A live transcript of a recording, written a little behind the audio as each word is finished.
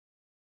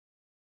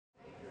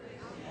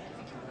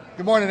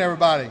Good morning,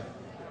 everybody.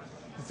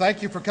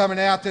 Thank you for coming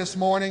out this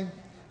morning.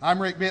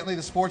 I'm Rick Bentley,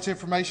 the Sports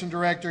Information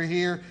Director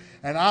here,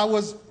 and I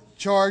was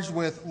charged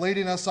with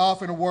leading us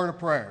off in a word of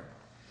prayer.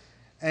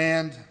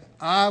 And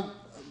I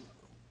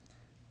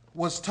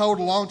was told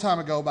a long time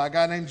ago by a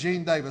guy named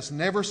Gene Davis,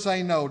 never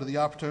say no to the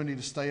opportunity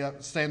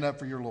to stand up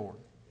for your Lord.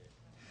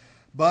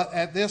 But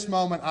at this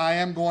moment, I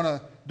am going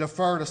to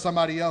defer to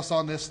somebody else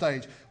on this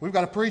stage. We've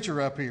got a preacher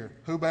up here.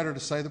 Who better to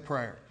say the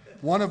prayer?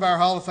 One of our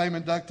Hall of Fame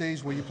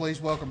inductees, will you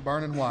please welcome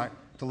Vernon White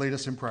to lead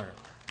us in prayer?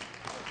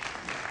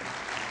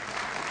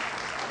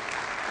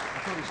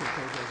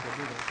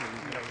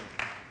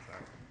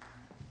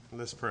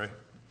 Let's pray.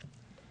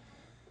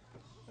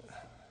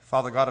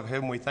 Father God of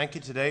heaven, we thank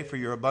you today for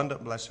your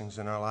abundant blessings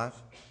in our life.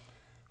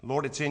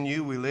 Lord, it's in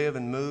you we live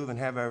and move and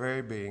have our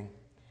very being.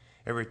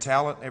 Every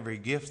talent, every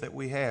gift that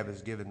we have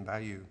is given by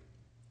you.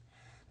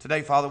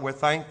 Today, Father, we're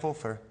thankful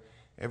for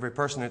every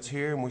person that's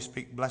here, and we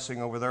speak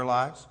blessing over their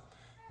lives.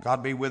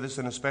 God be with us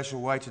in a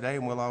special way today,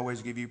 and we'll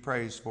always give you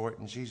praise for it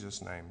in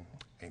Jesus' name.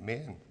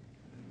 Amen.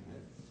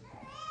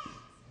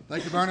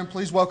 Thank you, Vernon.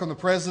 Please welcome the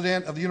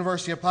president of the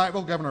University of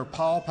Pikeville, Governor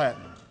Paul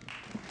Patton.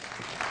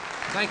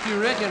 Thank you,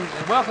 Rick, and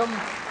welcome.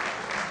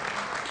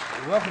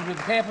 Welcome to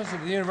the campus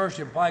of the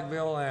University of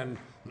Pikeville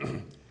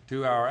and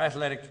to our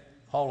Athletic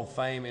Hall of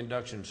Fame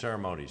induction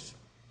ceremonies.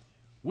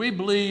 We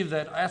believe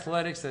that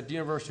athletics at the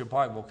University of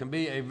Pikeville can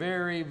be a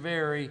very,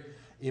 very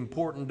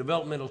important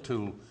developmental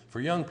tool for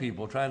young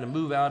people trying to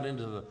move out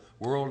into the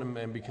world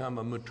and become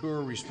a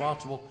mature,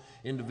 responsible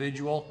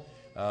individual,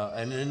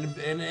 an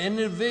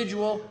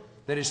individual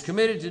that is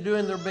committed to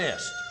doing their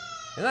best.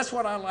 And that's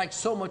what I like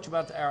so much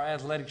about our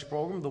athletics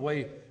program, the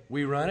way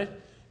we run it,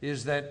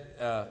 is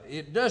that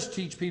it does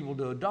teach people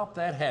to adopt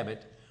that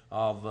habit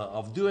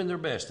of doing their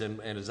best.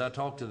 And as I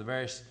talk to the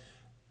various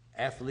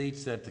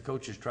athletes that the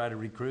coaches try to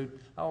recruit,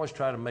 I always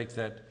try to make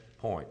that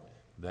point,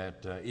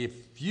 that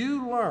if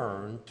you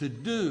learn to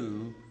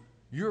do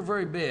your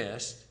very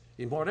best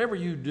in whatever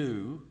you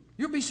do,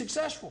 you'll be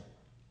successful.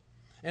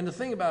 And the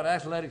thing about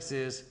athletics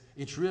is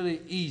it's really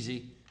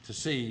easy to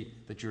see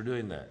that you're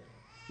doing that.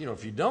 You know,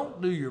 if you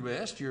don't do your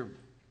best, you're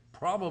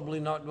probably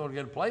not going to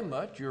get to play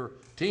much. Your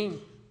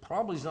team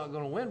probably is not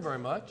going to win very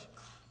much.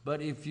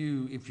 But if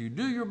you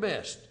do your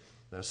best,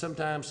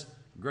 sometimes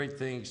great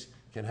things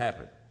can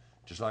happen.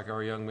 Just like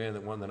our young men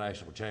that won the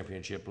national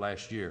championship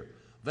last year.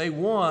 They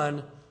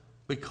won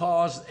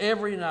because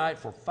every night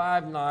for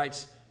 5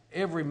 nights,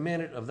 every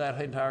minute of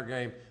that entire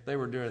game, they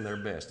were doing their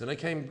best. And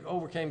they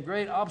overcame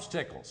great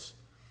obstacles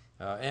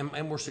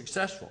and were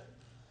successful.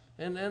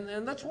 And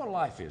that's what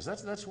life is.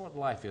 That's what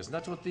life is. And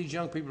that's what these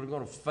young people are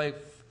going to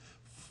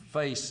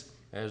face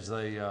as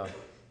they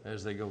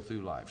go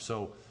through life.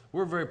 So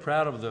we're very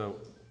proud of the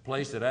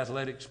place that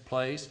athletics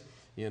plays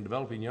in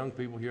developing young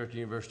people here at the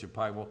University of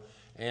Pikeville.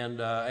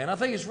 And I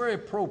think it's very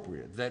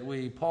appropriate that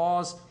we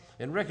pause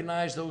and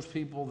recognize those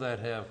people that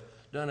have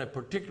done a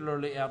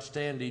particularly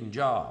outstanding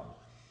job.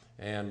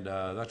 And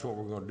that's what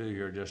we're going to do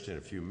here just in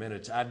a few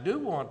minutes. I do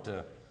want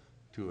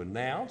to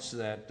announce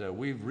that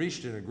we've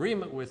reached an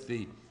agreement with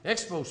the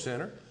Expo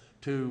Center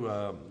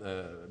to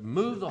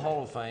move the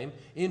Hall of Fame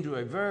into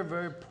a very,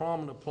 very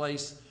prominent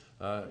place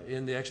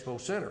in the Expo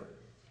Center.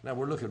 Now,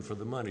 we're looking for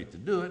the money to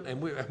do it,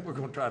 and we're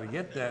going to try to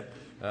get that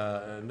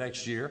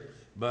next year.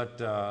 But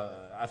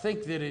I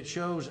think that it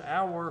shows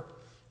our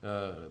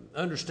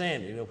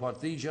understanding of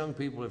what these young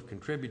people have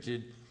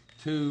contributed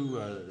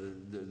to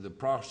the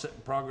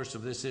progress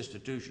of this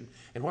institution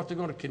and what they're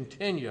going to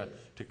continue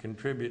to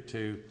contribute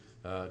to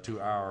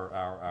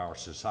our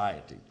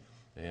society.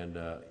 And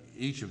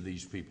each of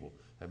these people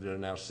have done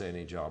an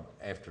outstanding job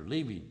after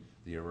leaving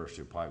the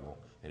University of Pikeville,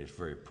 and it's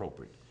very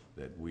appropriate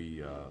that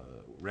we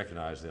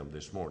recognize them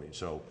this morning.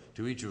 So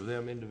to each of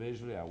them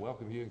individually, I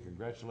welcome you and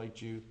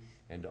congratulate you,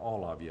 and to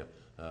all of you,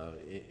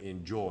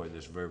 enjoy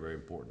this very, very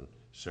important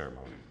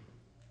ceremony.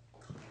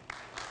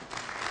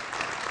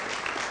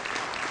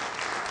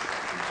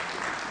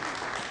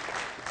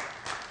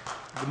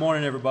 Good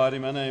morning, everybody.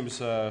 My name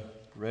is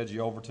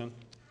Reggie Overton,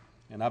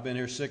 and I've been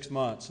here 6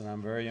 months, and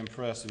I'm very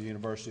impressed with the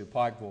University of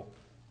Pikeville.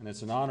 And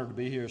it's an honor to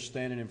be here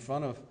standing in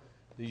front of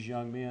these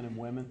young men and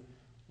women.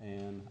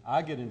 And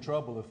I get in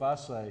trouble if I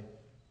say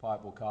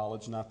Pikeville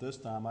College. Not this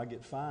time. I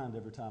get fined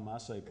every time I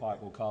say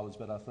Pikeville College,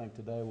 but I think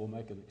today we'll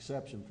make an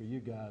exception for you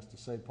guys to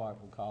say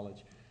Pikeville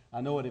College. I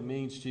know what it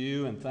means to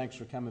you, and thanks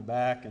for coming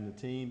back and the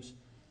teams.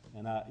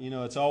 And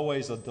it's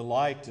always a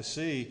delight to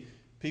see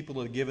people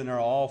that have given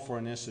their all for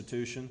an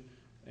institution.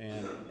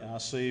 And I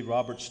see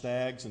Robert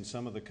Staggs and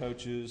some of the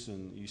coaches,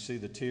 and you see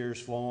the tears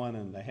flowing,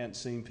 and they hadn't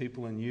seen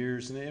people in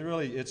years. And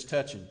it's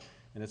touching,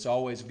 and it's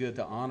always good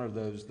to honor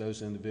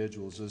those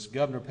individuals. As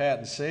Governor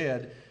Patton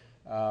said,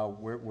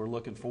 we're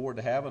looking forward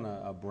to having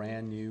a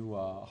brand new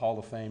Hall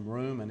of Fame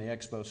room in the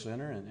Expo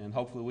Center, and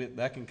hopefully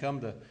that can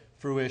come to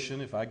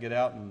fruition if I get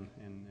out and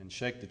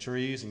shake the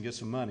trees and get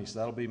some money. So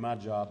that'll be my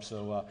job.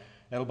 So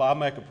I'll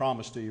make a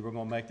promise to you. We're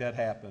going to make that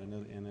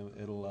happen, and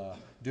it'll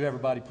do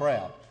everybody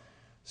proud.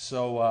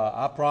 So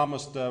I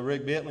promised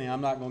Rick Bentley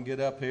I'm not going to get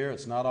up here.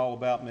 It's not all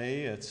about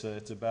me. It's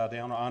about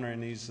honoring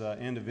these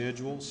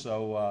individuals.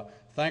 So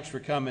thanks for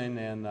coming,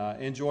 and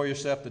enjoy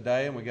yourself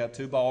today. And we got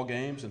 2 ball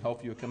games, and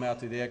hope you'll come out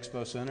to the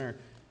Expo Center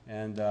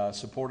and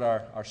support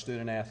our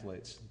student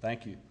athletes.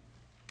 Thank you.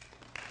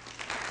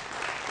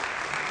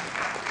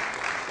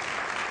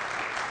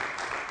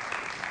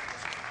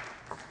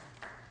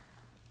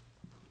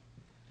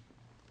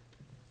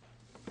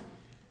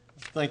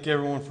 Thank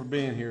everyone for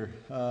being here.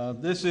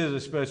 This is a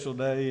special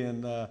day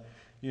in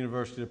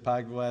University of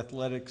Pikeville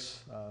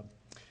Athletics.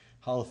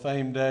 Hall of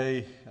Fame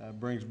Day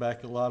brings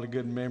back a lot of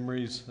good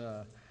memories,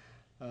 of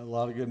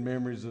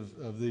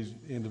these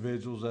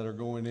individuals that are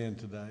going in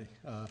today.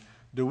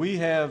 Do we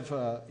have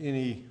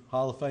any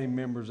Hall of Fame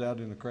members out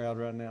in the crowd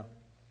right now?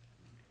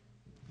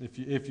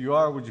 If you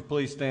are, would you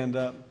please stand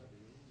up?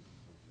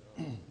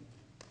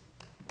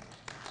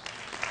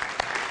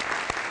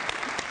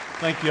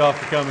 Thank you all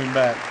for coming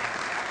back.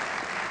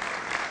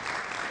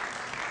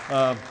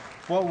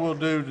 What we'll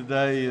do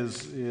today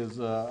is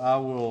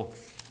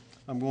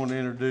I'm going to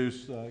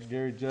introduce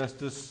Gary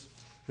Justice,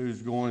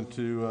 who's going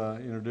to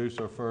introduce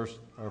our first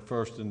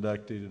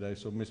inductee today.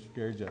 So, Mr.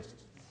 Gary Justice.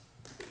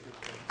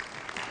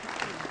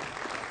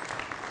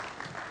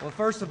 Well,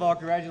 first of all,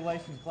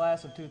 congratulations,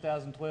 class of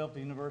 2012, to the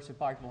University of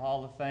Pikeville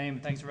Hall of Fame.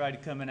 Thanks, everybody,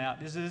 for coming out.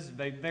 This is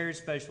a very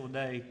special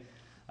day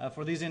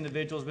for these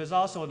individuals, but it's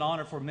also an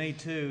honor for me,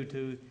 too,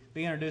 to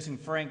be introducing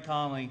Frank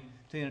Conley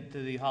to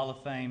the Hall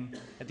of Fame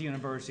at the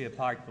University of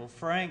Pikeville.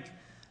 Frank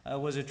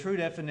was a true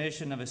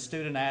definition of a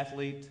student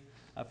athlete.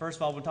 First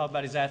of all, we'll talk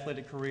about his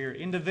athletic career.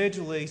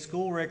 Individually,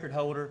 school record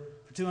holder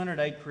for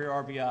 208 career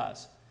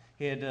RBIs.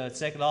 He had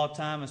second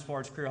all-time as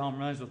far as career home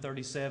runs with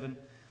 37.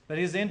 But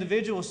his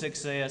individual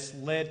success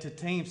led to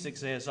team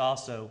success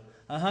also.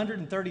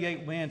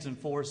 138 wins in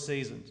 4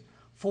 seasons.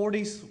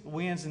 40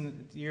 wins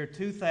in the year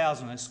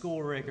 2000, a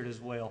school record as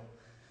well.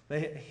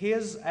 But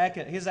his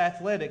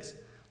athletics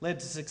led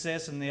to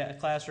success in the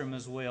classroom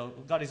as well.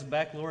 Got his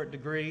baccalaureate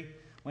degree,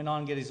 went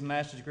on to get his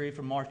master's degree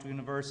from Marshall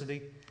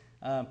University.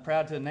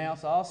 Proud to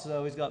announce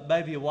also he's got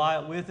baby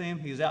Wyatt with him.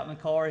 He was out in the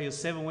car. He was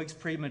 7 weeks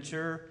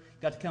premature.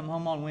 Got to come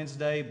home on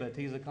Wednesday, but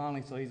he's a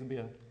Conley, so he's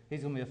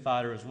gonna be a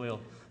fighter as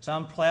well. So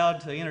I'm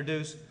proud to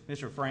introduce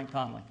Mr. Frank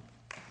Conley.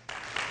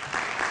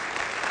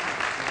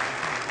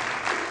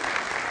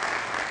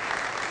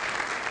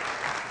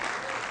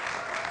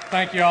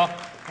 Thank you all.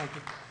 Thank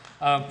you.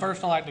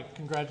 First, I'd like to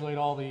congratulate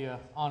all the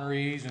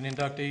honorees and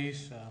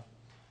inductees.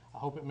 I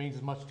hope it means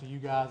as much to you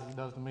guys as it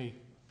does to me.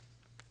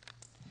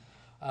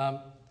 I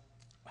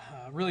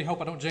really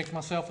hope I don't jinx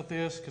myself with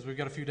this, because we've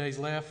got a few days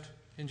left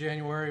in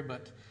January,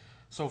 but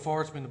so far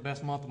it's been the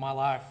best month of my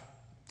life.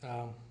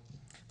 The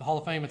Hall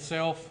of Fame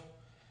itself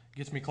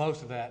gets me close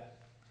to that.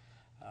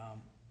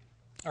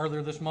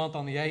 Earlier this month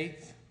on the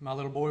 8th, my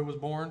little boy was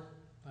born.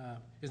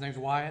 His name's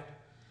Wyatt.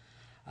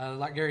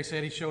 Like Gary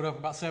said, he showed up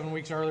about 7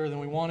 weeks earlier than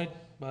we wanted,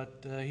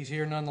 but he's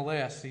here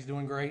nonetheless. He's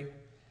doing great.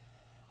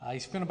 He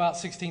spent about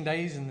 16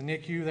 days in the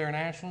NICU there in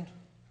Ashland.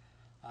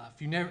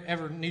 If you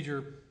ever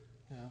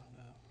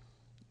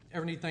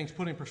need things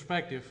put in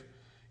perspective,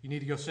 you need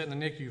to go sit in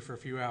the NICU for a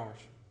few hours.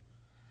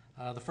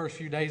 The first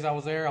few days I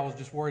was there, I was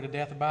just worried to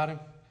death about him.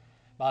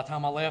 By the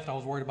time I left, I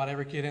was worried about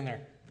every kid in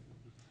there.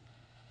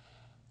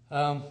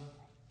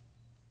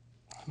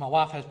 My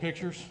wife has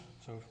pictures,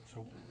 so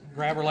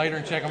grab her later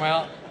and check them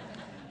out.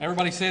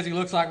 Everybody says he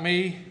looks like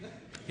me.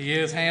 He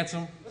is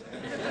handsome.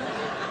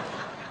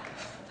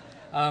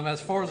 As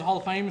far as the Hall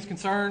of Fame is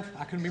concerned,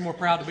 I couldn't be more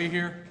proud to be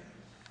here.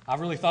 I've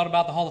really thought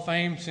about the Hall of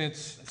Fame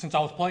since I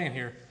was playing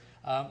here.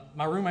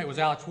 My roommate was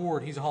Alex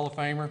Ward. He's a Hall of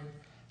Famer.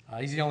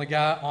 He's the only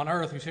guy on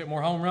earth who's hit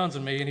more home runs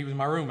than me, and he was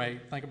my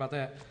roommate. Think about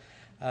that.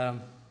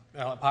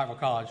 At Pikeville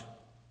College.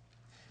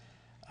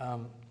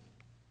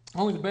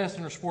 Only the best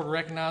in their sport are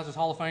recognized as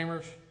Hall of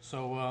Famers,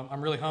 so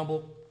I'm really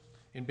humbled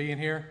in being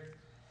here.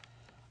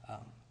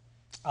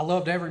 I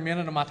loved every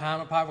minute of my time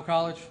at Pikeville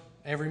College,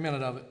 every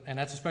minute of it, and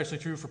that's especially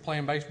true for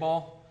playing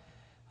baseball.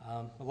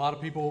 A lot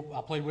of people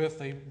I played with,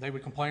 they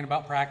would complain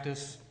about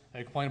practice,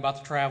 they'd complain about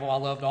the travel. I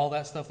loved all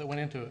that stuff that went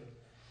into it.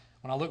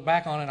 When I look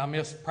back on it, I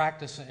miss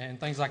practice and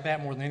things like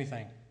that more than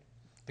anything.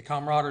 The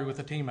camaraderie with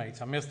the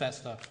teammates, I miss that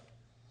stuff.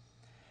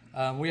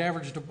 We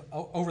averaged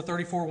over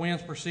 34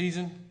 wins per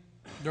season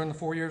during the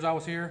 4 years I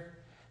was here,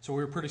 so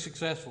we were pretty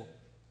successful.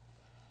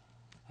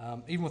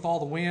 Even with all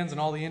the wins and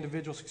all the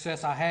individual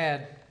success I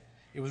had,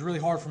 it was really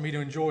hard for me to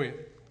enjoy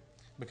it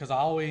because I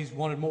always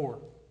wanted more.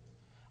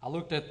 I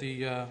looked at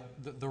the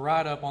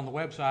write-up on the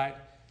website.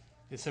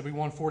 It said we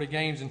won 40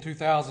 games in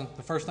 2000.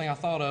 The first thing I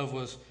thought of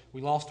was we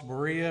lost to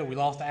Berea, we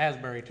lost to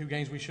Asbury, 2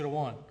 games we should have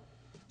won.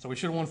 So we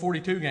should have won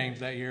 42 games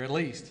that year at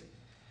least.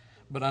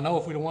 But I know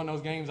if we'd have won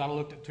those games, I'd have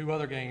looked at 2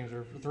 other games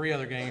or 3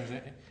 other games.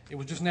 It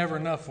was just never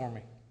enough for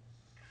me.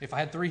 If I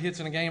had 3 hits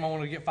in a game, I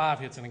wanted to get 5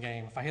 hits in a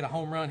game. If I hit a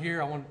home run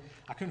here,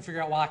 I couldn't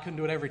figure out why I couldn't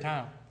do it every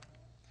time.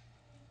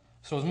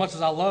 So as much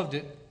as I loved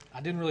it,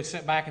 I didn't really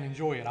sit back and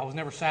enjoy it. I was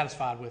never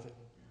satisfied with it.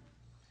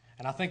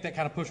 And I think that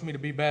kind of pushed me to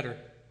be better.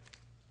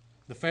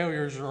 The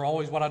failures are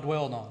always what I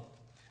dwelled on.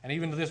 And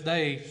even to this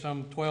day,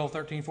 some 12,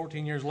 13,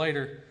 14 years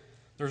later,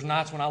 there's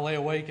nights when I lay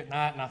awake at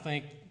night and I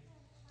think,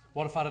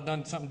 what if I'd have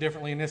done something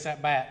differently in this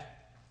at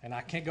bat? And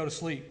I can't go to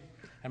sleep.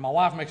 And my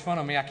wife makes fun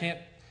of me.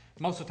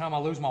 Most of the time I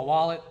lose my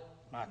wallet,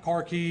 my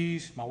car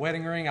keys, my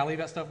wedding ring. I leave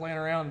that stuff laying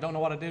around and don't know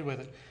what I did with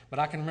it. But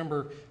I can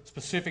remember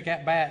specific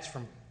at bats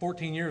from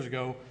 14 years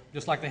ago,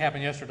 just like they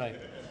happened yesterday.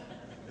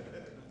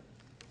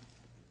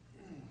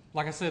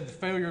 Like I said, the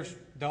failures,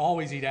 they'll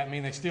always eat at me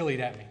and they still eat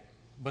at me.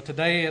 But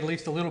today, at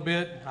least a little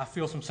bit, I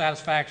feel some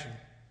satisfaction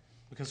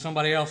because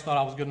somebody else thought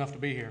I was good enough to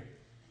be here.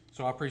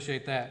 So I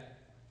appreciate that.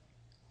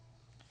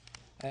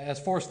 As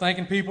far as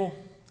thanking people,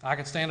 I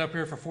could stand up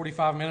here for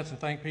 45 minutes and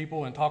thank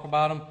people and talk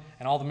about them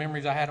and all the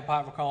memories I had at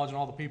Pikeville College and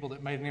all the people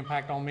that made an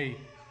impact on me.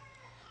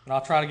 But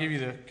I'll try to give you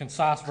the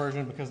concise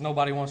version because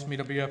nobody wants me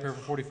to be up here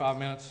for 45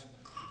 minutes,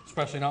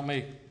 especially not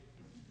me.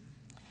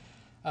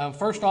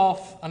 First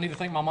off, I need to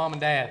thank my mom and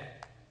dad.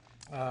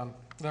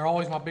 They're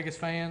always my biggest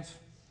fans.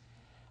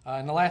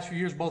 In the last few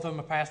years, both of them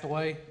have passed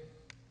away.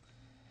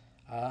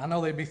 I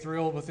know they'd be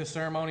thrilled with this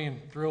ceremony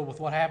and thrilled with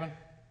what happened.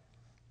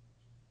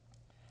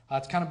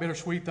 It's kind of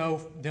bittersweet,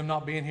 though, them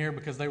not being here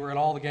because they were at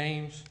all the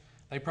games.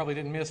 They probably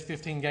didn't miss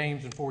 15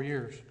 games in 4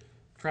 years,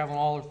 traveling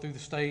all through the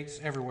states,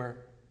 everywhere.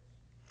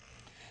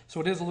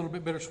 So it is a little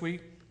bit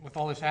bittersweet with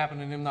all this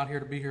happening and them not here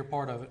to be here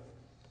part of it.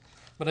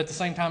 But at the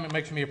same time, it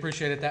makes me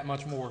appreciate it that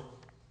much more.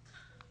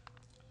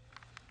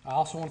 I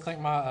also want to thank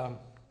my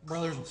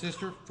brothers and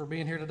sister for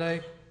being here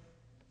today.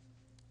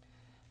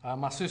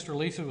 My sister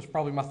Lisa was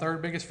probably my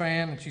third biggest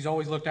fan, and she's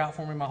always looked out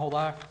for me my whole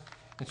life,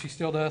 and she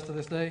still does to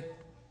this day.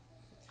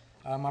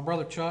 My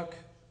brother Chuck,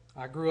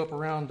 I grew up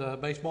around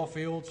baseball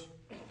fields,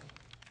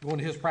 going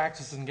to his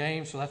practices and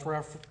games, so that's where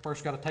I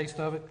first got a taste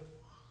of it.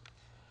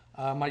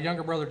 My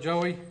younger brother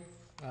Joey,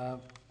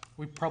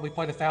 we probably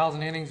played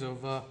 1,000 innings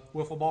of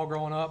wiffle ball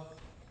growing up.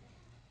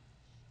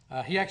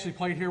 He actually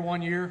played here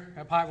 1 year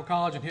at Pikeville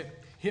College and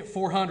hit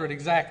 400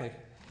 exactly.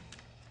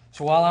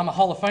 So while I'm a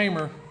Hall of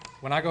Famer,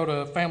 when I go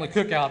to family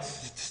cookouts,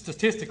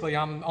 statistically,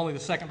 I'm only the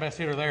second best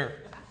hitter there.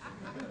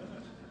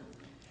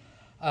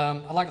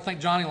 I'd like to thank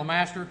Johnny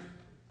LeMaster.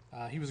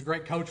 He was a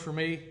great coach for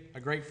me, a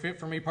great fit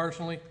for me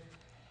personally.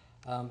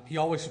 He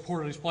always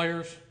supported his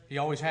players. He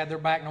always had their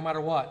back no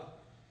matter what,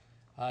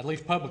 at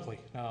least publicly.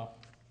 Now,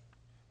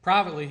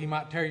 privately, he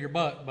might tear your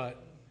butt,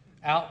 but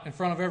out in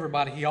front of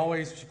everybody, he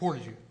always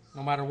supported you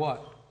no matter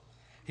what.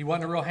 He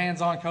wasn't a real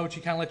hands-on coach.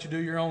 He kind of let you do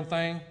your own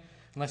thing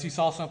unless he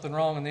saw something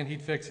wrong, and then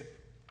he'd fix it.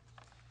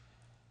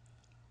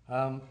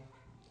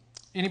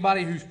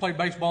 Anybody who's played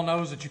baseball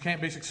knows that you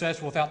can't be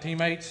successful without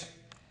teammates,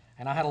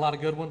 and I had a lot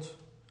of good ones.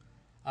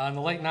 In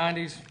the late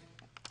 90s,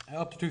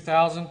 up to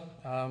 2000,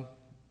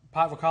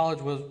 Pikeville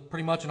College was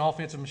pretty much an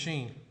offensive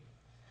machine.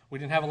 We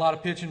didn't have a lot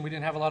of pitching. We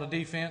didn't have a lot of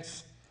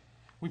defense.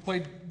 We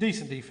played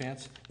decent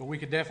defense, but we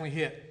could definitely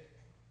hit.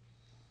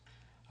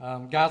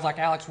 Guys like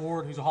Alex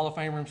Ward, who's a Hall of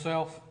Famer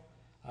himself,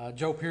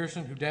 Joe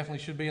Pearson, who definitely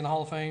should be in the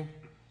Hall of Fame,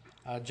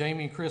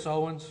 Jamie and Chris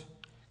Owens,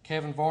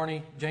 Kevin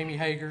Varney, Jamie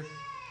Hager,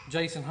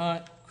 Jason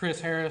Hunt,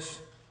 Chris Harris,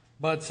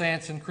 Bud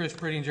Sanson, Chris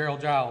Pretty, and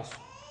Gerald Giles.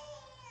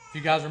 If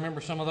you guys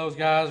remember some of those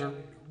guys or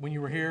when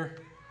you were here,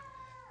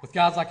 with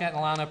guys like that in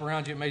the lineup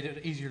around you, it made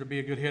it easier to be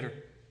a good hitter.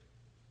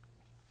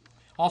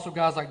 Also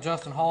guys like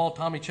Justin Hall,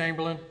 Tommy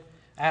Chamberlain,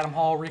 Adam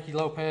Hall, Ricky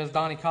Lopez,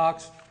 Donnie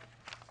Cox,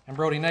 and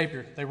Brody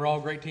Napier. They were all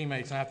great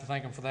teammates, and I have to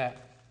thank them for that.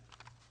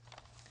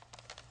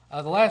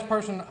 The last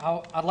person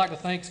I'd like to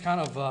thank is kind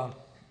of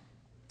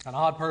an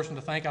odd person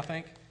to thank, I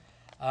think.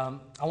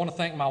 I want to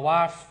thank my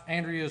wife,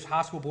 Andrea's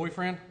high school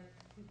boyfriend.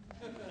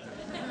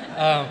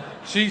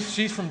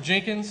 She's from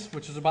Jenkins,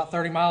 which is about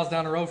 30 miles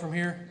down the road from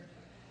here.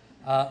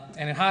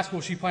 And in high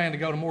school, she planned to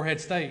go to Morehead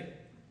State.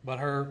 But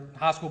her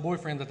high school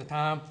boyfriend at the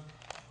time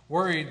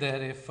worried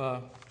that if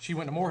she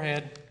went to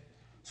Morehead,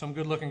 some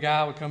good-looking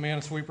guy would come in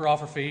and sweep her off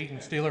her feet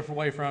and steal her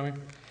away from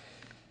him.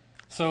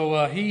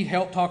 So he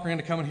helped talk her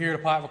into coming here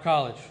to Pikeville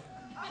College.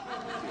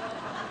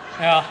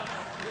 Now,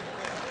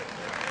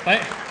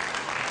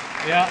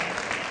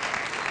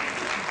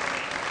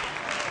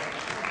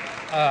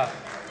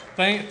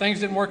 things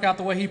didn't work out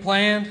the way he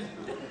planned,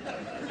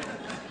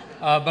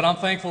 but I'm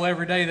thankful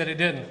every day that it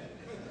didn't.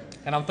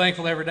 And I'm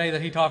thankful every day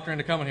that he talked her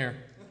into coming here.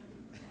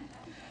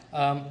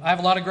 I have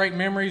a lot of great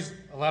memories,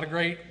 a lot of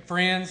great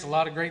friends, a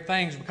lot of great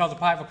things because of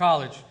Pikeville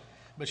College,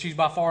 but she's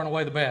by far and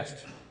away the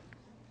best.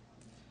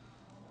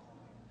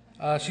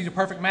 She's a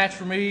perfect match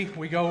for me.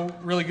 We go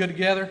really good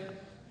together.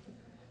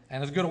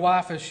 And as good a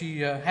wife as she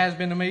has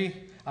been to me,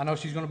 I know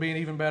she's going to be an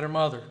even better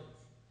mother.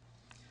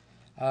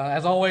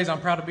 As always, I'm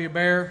proud to be a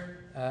Bear.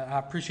 I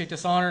appreciate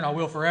this honor, and I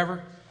will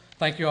forever.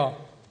 Thank you all.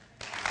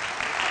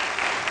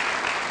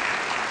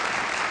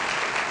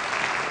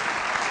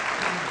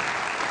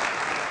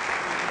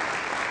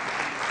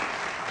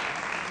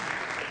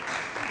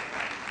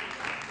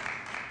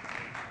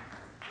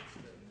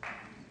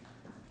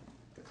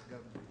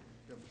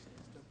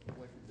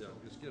 Yeah,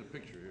 just get a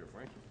picture here,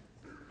 Frank.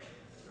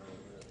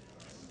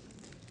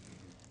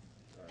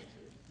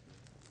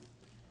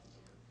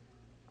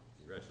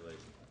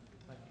 Congratulations.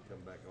 Come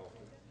back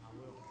often. I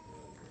will.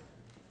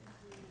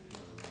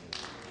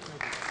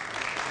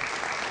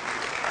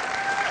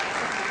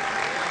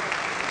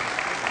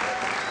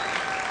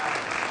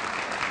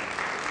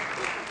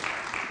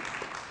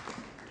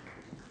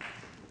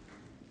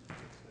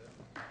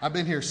 I've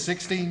been here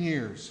 16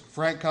 years.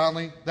 Frank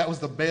Conley, that was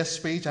the best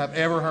speech I've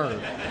ever heard.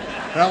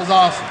 That was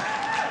awesome.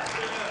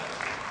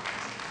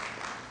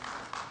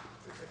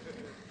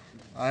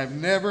 I have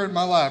never in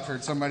my life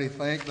heard somebody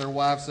thank their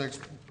wife's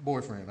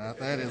ex-boyfriend.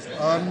 That is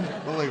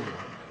unbelievable.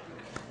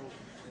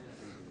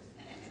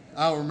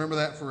 I'll remember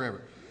that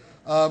forever.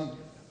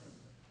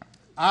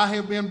 I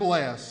have been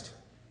blessed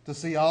to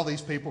see all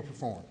these people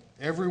perform,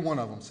 every one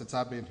of them since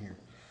I've been here.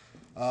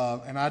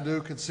 And I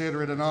do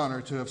consider it an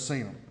honor to have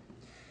seen them.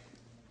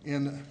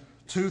 In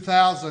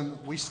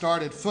 2000, we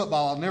started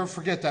football. I'll never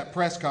forget that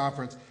press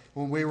conference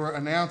when we were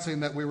announcing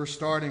that we were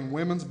starting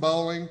women's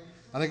bowling,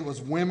 I think it was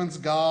women's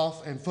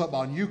golf and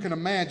football. And you can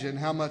imagine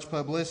how much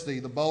publicity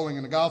the bowling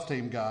and the golf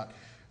team got.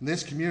 And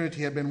this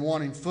community had been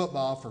wanting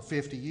football for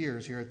 50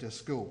 years here at this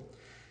school.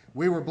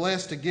 We were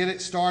blessed to get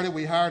it started.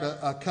 We hired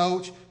a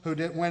coach who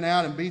went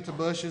out and beat the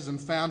bushes and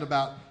found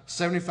about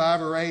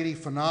 75 or 80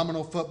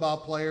 phenomenal football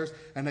players.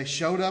 And they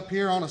showed up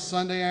here on a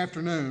Sunday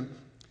afternoon.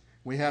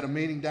 We had a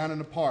meeting down in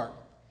the park,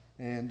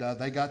 and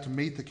they got to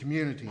meet the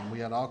community. And we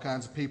had all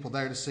kinds of people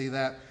there to see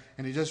that.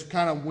 And it just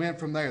kind of went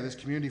from there. This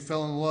community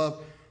fell in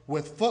love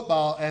with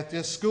football at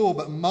this school,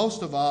 but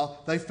most of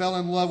all, they fell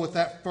in love with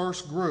that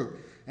first group.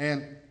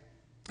 And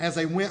as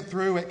they went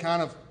through, it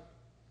kind of,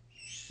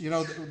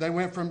 they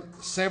went from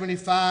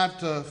 75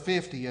 to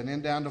 50 and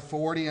then down to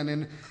 40. And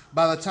then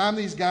by the time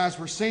these guys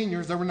were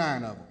seniors, there were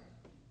 9 of them.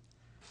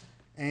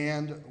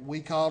 And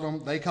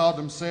they called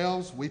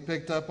themselves, we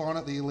picked up on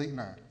it, the Elite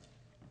 9.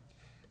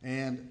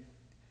 And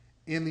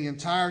in the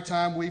entire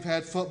time we've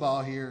had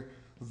football here,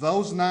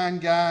 those 9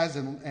 guys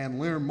and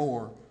Leonard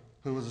Moore,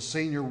 who was a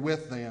senior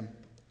with them,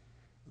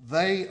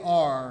 they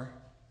are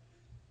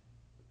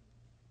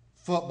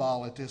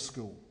football at this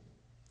school.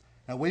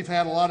 Now, we've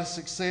had a lot of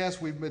success.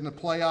 We've been to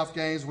playoff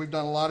games. We've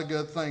done a lot of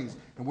good things,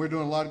 and we're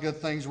doing a lot of good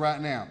things right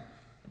now.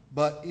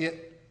 But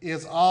it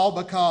is all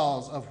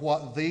because of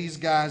what these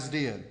guys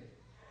did.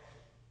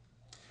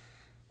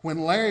 When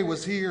Larry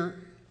was here,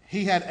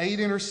 he had 8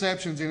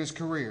 interceptions in his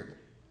career.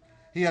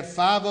 He had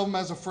 5 of them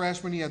as a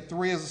freshman. He had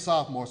 3 as a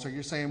sophomore. So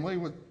you're saying, well,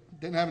 he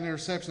didn't have an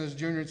interception as a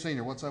junior and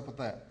senior. What's up with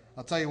that?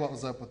 I'll tell you what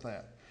was up with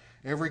that.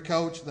 Every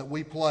coach that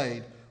we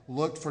played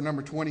looked for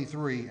number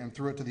 23 and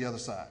threw it to the other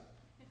side.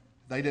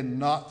 They did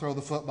not throw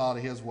the football to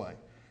his way.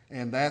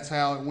 And that's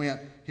how it went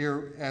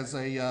here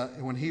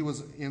when he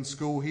was in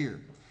school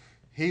here.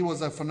 He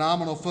was a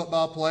phenomenal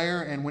football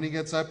player, and when he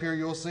gets up here,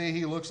 you'll see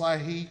he looks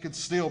like he could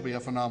still be a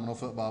phenomenal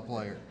football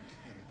player.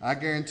 I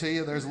guarantee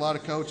you there's a lot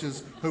of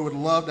coaches who would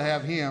love to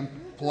have him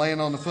playing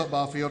on the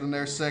football field in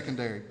their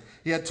secondary.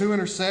 He had 2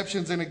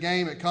 interceptions in a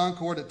game at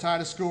Concord that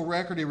tied a school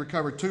record. He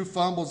recovered 2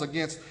 fumbles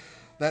against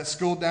that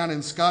school down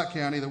in Scott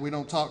County that we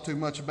don't talk too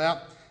much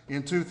about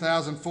in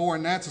 2004,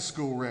 and that's a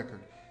school record.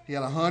 He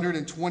had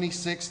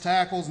 126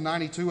 tackles,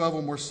 92 of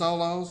them were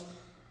solos,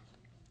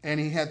 and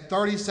he had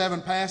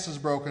 37 passes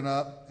broken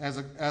up as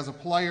a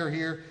player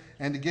here.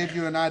 And to give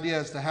you an idea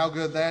as to how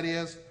good that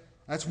is,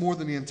 that's more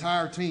than the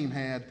entire team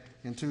had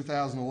in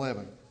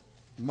 2011,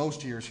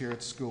 most years here at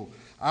the school.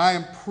 I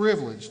am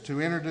privileged to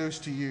introduce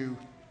to you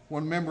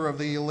one member of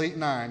the Elite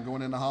 9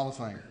 going in the Hall of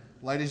Fame.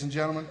 Ladies and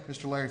gentlemen,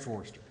 Mr. Larry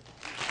Forrester.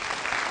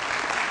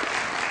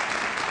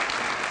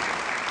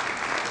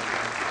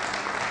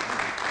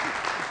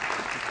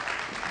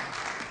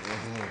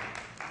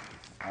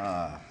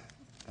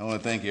 I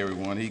want to thank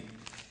everyone.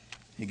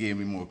 He gave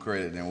me more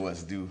credit than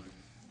what's due.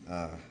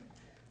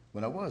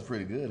 But I was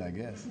pretty good, I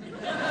guess.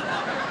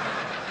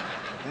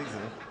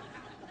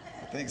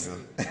 I think so.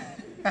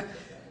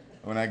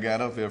 When I got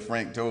up here,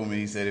 Frank told me,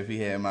 he said if he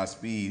had my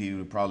speed, he would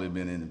have probably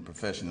been in the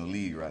professional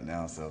league right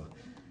now. So,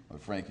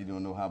 but Frank, you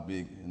don't know how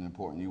big and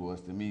important you was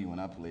to me when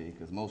I played,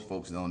 because most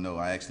folks don't know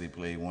I actually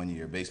played 1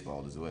 year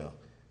baseball as well,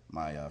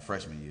 my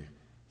freshman year.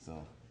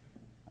 So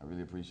I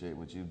really appreciate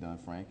what you've done,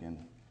 Frank, and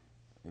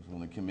I just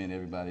want to commend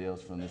everybody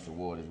else from this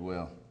award as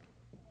well.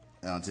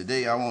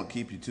 Today, I won't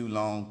keep you too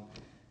long.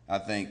 I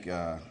think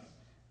the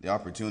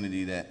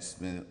opportunity that's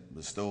been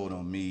bestowed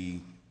on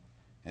me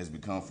has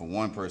become, for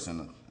one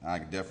person, I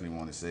definitely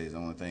want to say is I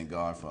want to thank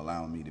God for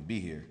allowing me to be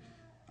here.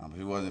 If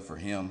it wasn't for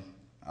him,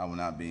 I would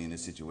not be in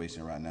this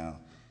situation right now.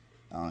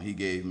 He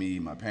gave me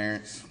my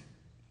parents,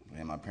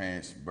 and my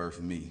parents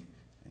birthed me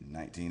in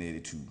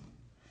 1982.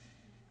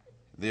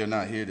 They're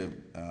not here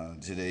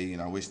today,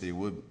 and I wish they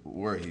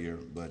were here,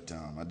 but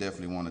I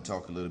definitely want to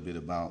talk a little bit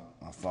about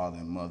my father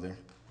and mother.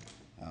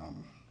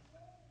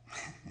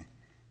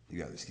 You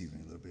got to excuse me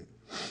a little bit.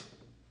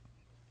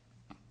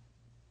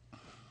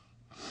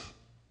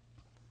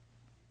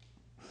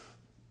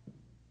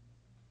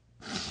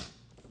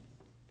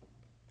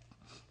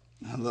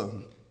 I love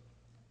him.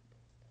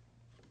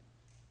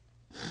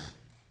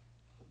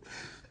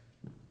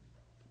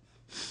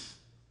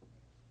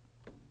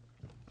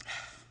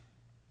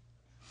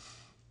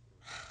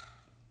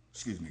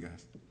 Excuse me,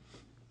 guys.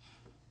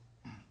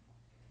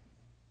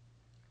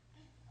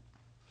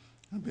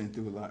 I've been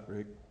through a lot,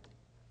 Rick.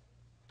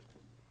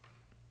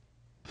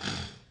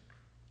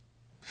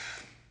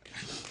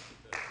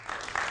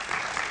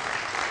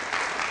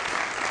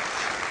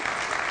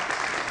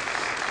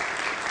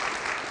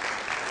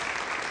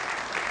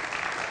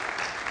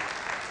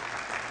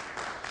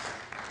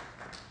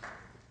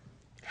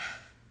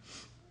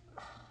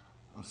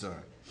 Sorry.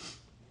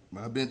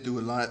 But I've been through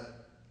a lot.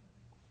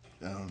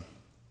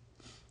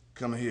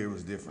 Coming here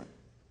was different.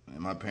 And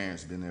my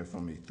parents been there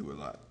for me through a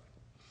lot.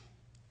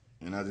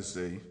 And I just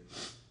say,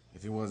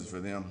 if it wasn't for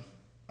them,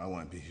 I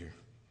wouldn't be here.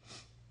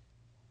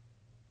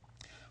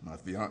 My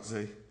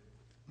fiance,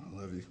 I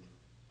love you.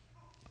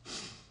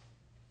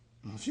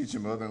 My future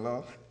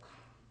mother-in-law,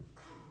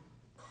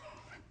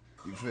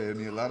 you fed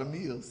me a lot of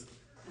meals.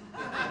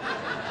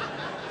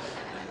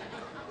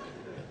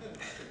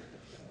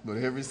 But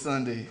every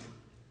Sunday,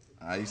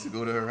 I used to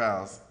go to her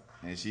house,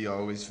 and she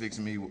always fixed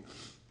me what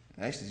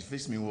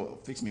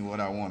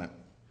I wanted.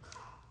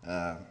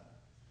 The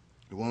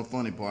one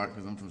funny part,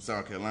 because I'm from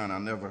South Carolina, I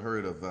never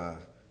heard of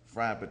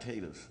fried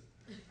potatoes.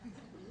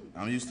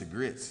 I'm used to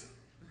grits.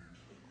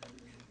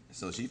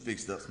 So she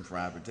fixed up some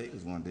fried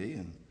potatoes one day,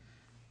 and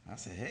I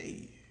said,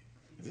 hey,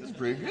 this is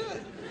pretty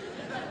good.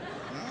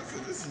 And I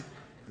said,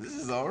 this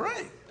is all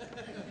right.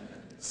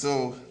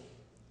 So,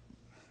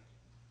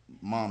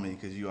 Mommy,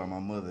 because you are my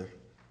mother,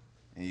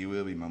 and you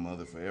will be my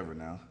mother forever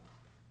now,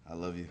 I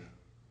love you,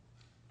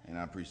 and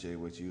I appreciate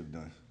what you have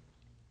done.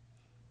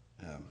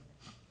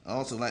 I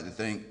also like to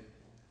thank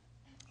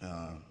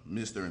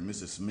Mr. and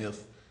Mrs.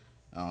 Smith.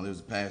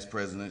 There's past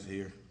presidents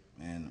here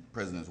and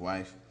president's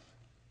wife.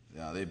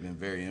 They've been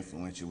very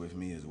influential with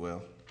me as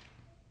well.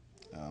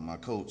 My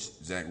coach,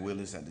 Zach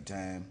Willis at the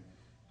time,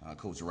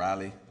 Coach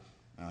Riley,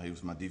 he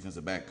was my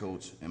defensive back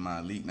coach, and my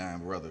Elite 9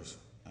 brothers,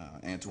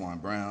 Antoine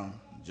Brown,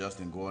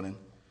 Justin Gordon,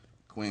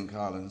 Quinn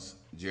Collins,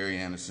 Jerry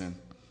Anderson,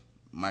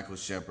 Michael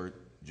Shepard,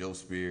 Joe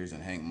Spears,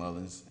 and Hank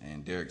Mullins,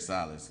 and Derek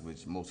Silas,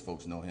 which most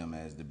folks know him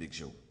as the Big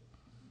Show.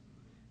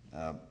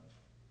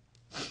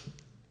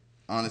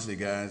 Honestly,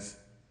 guys,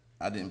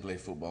 I didn't play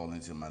football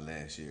until my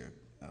last year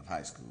of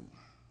high school.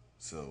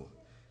 So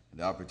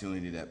the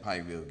opportunity that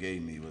Pikeville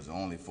gave me was the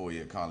only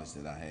 4-year college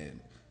that I had.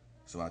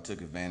 So I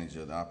took advantage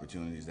of the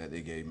opportunities that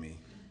they gave me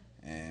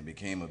and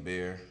became a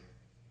Bear.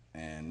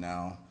 And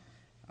now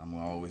I'm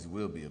always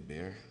will be a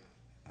Bear.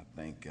 I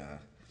think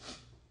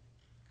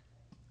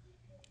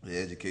the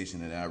education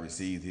that I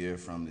received here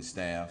from the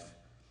staff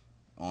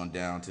on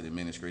down to the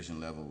administration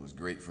level was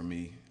great for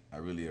me. I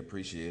really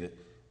appreciate it,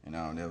 and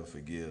I'll never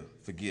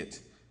forget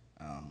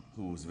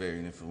who was very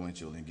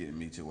influential in getting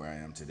me to where I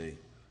am today.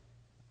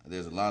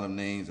 There's a lot of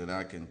names that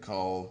I can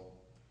call.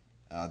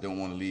 I don't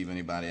want to leave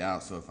anybody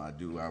out, so if I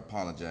do, I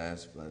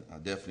apologize, but I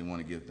definitely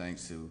want to give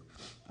thanks to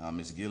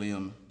Ms.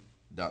 Gilliam,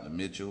 Dr.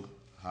 Mitchell,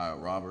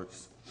 Howard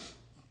Roberts,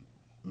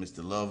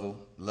 Mr.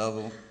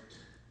 Lovell,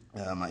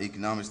 my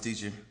economics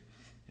teacher.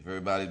 If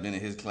everybody's been in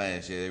his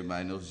class yet,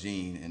 everybody knows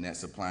Gene and that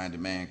supply and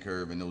demand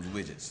curve and those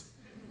widgets.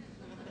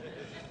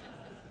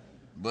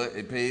 But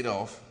it paid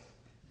off.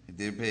 It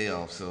did pay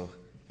off. So,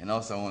 and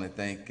also I want to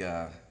thank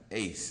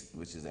ACE,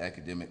 which is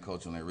Academic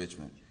Cultural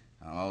Enrichment.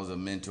 I was a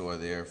mentor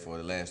there for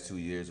the last 2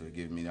 years, which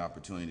gave me the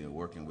opportunity of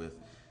working with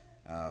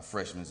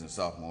freshmen and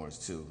sophomores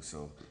too.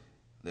 So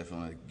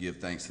definitely want to give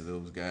thanks to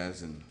those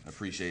guys and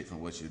appreciate from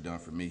what you've done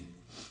for me.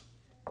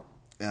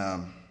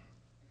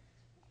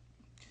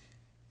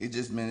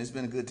 It's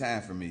been a good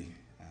time for me.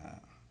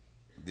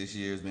 This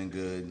year's been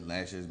good,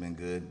 last year's been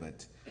good,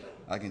 but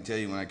I can tell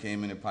you when I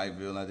came into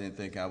Pikeville, I didn't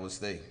think I would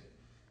stay.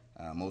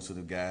 Most of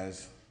the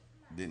guys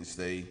didn't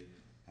stay.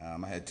 I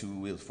had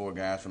 4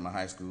 guys from my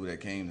high school that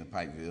came to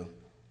Pikeville,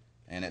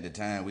 and at the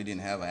time we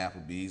didn't have an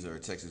Applebee's or a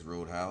Texas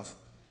Roadhouse.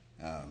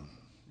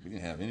 We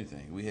didn't have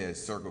anything. We had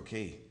Circle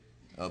K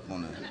up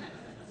on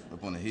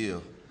the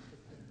hill.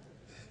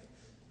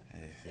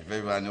 If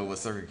everybody knows what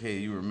Circle K,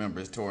 you remember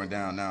it's torn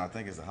down now. I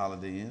think it's a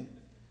Holiday Inn.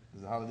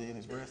 Is it Holiday Inn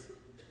Express?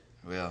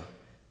 Well,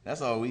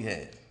 that's all we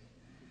had.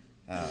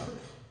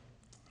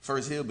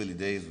 First hillbilly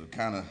days were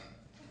kind of.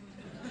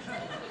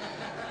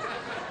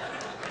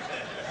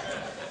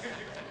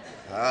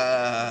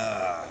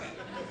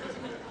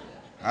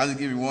 I'll just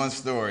give you one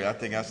story. I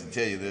think I should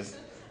tell you this.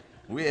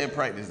 We had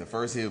practice the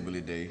first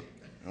hillbilly day.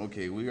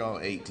 Okay, we were all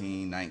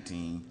 18,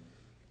 19.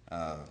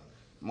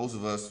 Most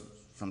of us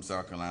from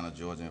South Carolina,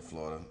 Georgia, and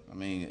Florida. I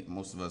mean,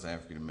 most of us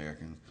African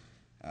Americans.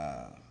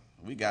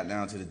 We got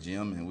down to the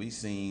gym and we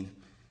seen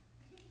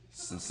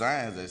some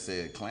signs that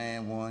said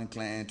Clan 1,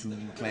 Clan 2,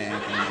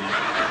 Clan 3,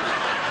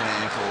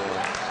 Clan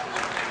 4.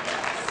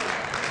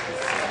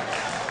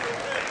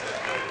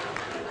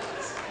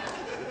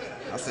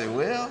 I said,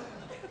 well,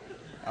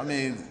 I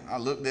mean, I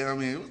looked there,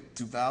 it was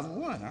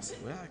 2001. I said,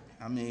 well,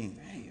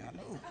 hey, I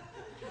know.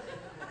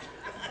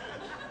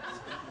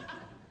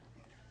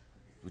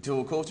 We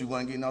told Coach we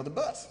wasn't getting off the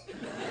bus.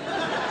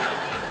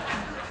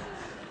 I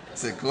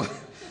said, Coach,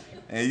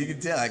 and you can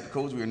tell, like,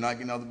 Coach, we're not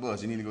getting off the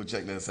bus. You need to go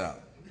check this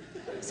out.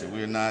 I said,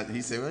 we're not.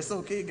 He said, well, it's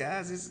okay,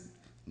 guys.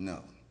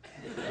 No.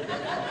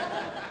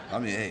 I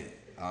mean, hey,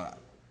 I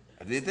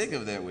didn't think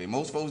of it that way.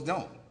 Most folks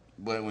don't.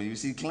 But when you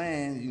see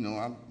Clan,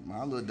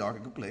 my little darker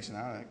complexion,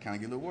 I kind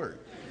of get a little worried.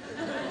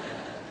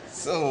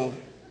 So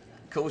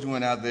Coach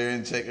went out there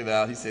and checked it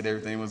out. He said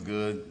everything was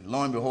good.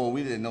 Lo and behold,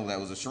 we didn't know that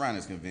was a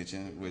Shriners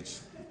Convention, which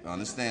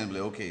understandably,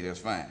 okay, that's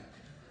fine.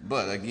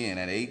 But again,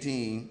 at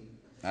 18,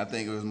 I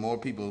think it was more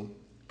people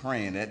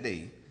praying that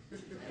day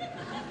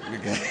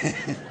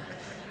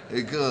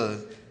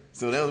Because,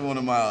 so that was one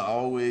of my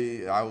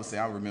I would say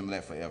I remember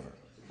that forever,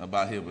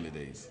 about Hillbilly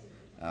days.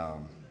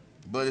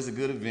 But it's a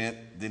good event,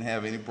 didn't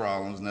have any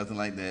problems, nothing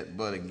like that.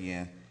 But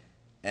again,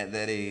 at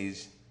that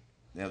age,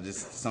 there were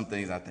just some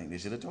things I think they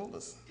should have told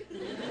us.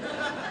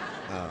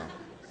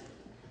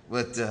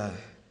 But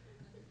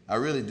I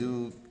really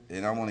do,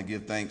 and I want to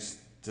give thanks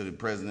to the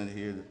president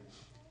here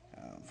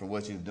for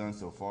what you've done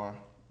so far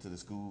to the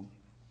school.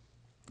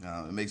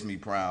 It makes me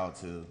proud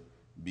to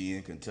be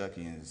in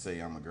Kentucky and say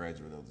I'm a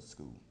graduate of the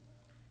school.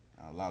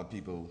 A lot of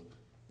people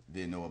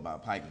didn't know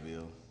about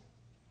Pikeville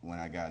when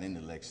I got into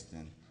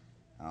Lexington,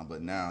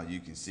 but now you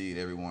can see it.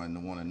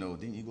 Everyone want to know,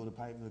 didn't you go to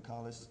Pikeville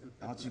College?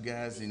 Aren't you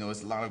guys? You know,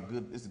 it's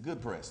a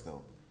good press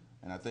though.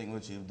 And I think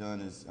what you've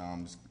done is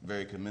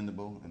very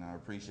commendable, and I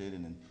appreciate it.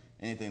 And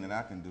anything that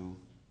I can do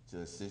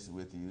to assist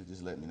with you,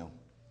 just let me know.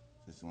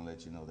 Just want to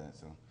let you know that.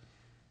 So,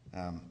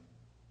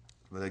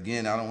 but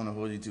again, I don't want to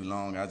hold you too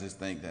long. I just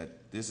think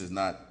that this is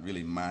not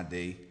really my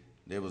day.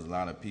 There was a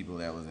lot of people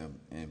that was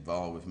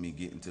involved with me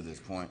getting to this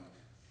point.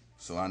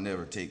 So I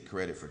never take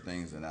credit for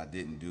things that I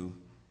didn't do.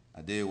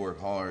 I did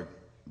work hard,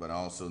 but I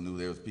also knew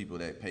there was people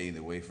that paved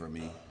the way for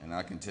me. And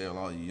I can tell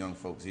all you young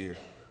folks here,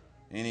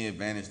 any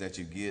advantage that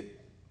you get,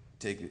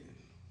 take it.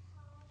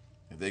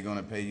 If they're going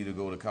to pay you to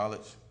go to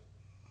college,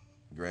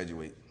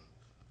 graduate,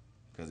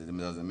 because it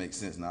doesn't make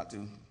sense not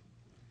to.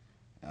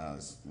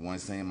 One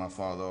thing my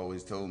father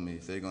always told me,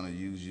 if they're going to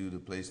use you to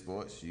play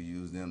sports, you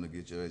use them to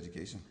get your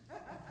education.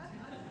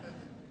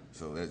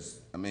 So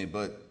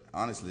but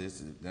honestly,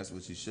 that's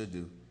what you should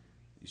do.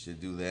 You should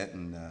do that,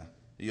 and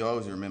you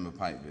always remember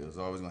Pikeville. It's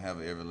always going to have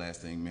an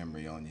everlasting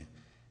memory on you.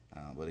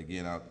 But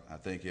again, I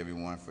thank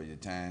everyone for your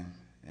time,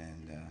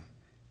 and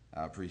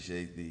I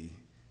appreciate the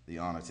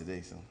honor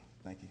today, so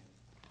thank you.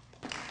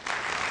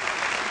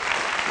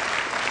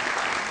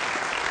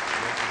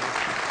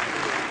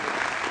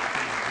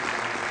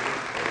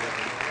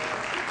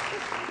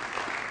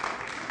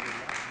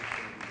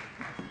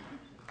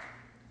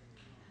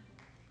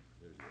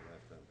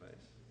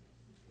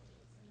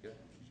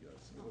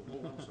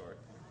 I'm sorry.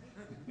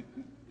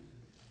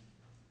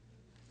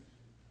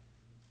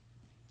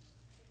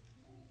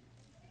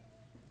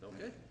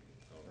 Okay.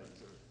 All right,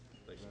 sir.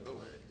 Thanks for going.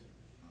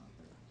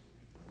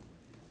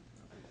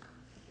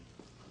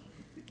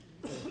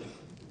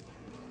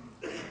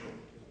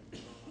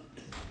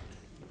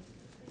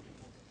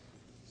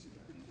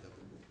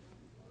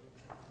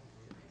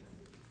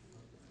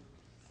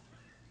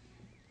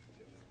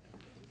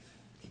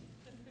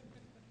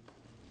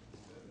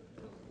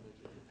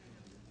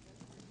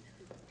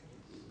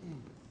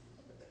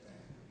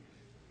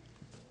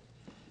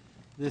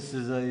 This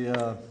is it's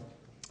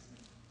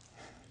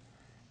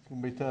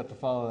going to be tough to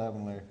follow that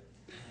one there.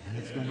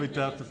 It's going to be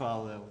tough to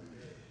follow that one.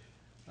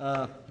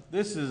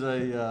 This is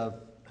a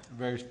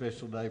very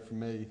special day for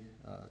me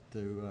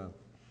to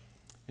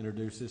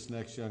introduce this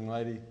next young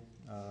lady.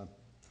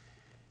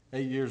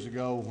 8 years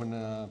ago,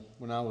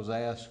 when I was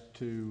asked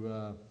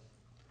to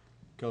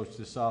coach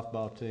the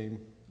softball team,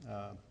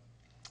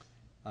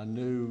 I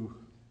knew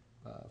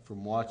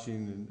from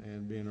watching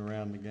and being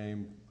around the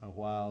game a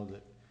while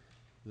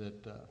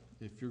that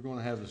if you're going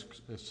to have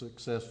a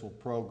successful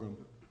program,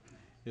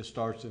 it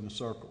starts in the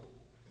circle.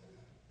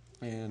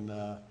 And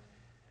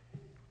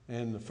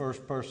the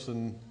first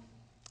person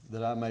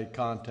that I made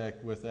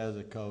contact with as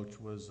a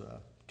coach was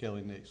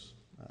Kelly Neese.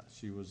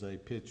 She was a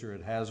pitcher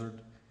at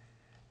Hazard.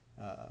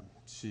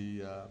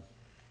 She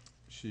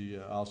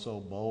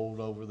also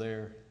bowled over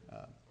there,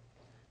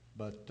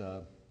 but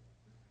I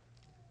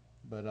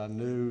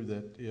knew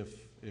that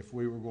if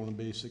we were going to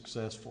be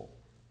successful,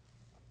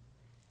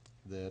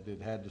 that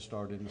it had to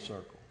start in the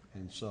circle.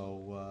 And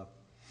so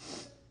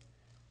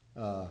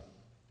I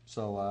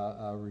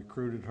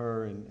recruited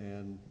her,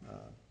 and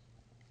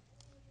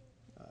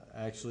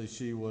actually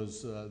she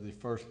was the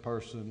first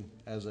person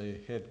as a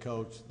head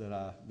coach that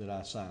I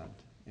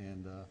signed,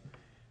 and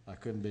I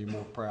couldn't be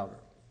more prouder.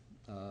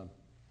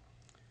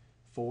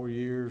 4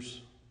 years,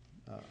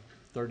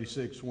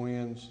 36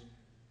 wins,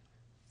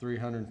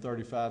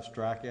 335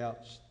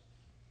 strikeouts,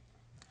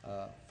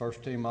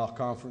 first team all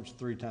conference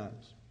 3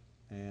 times.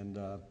 And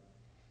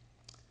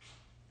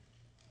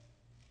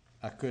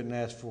I couldn't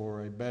ask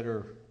for a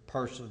better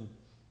person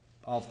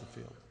off the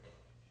field.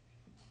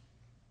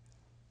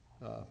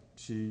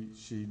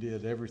 She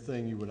did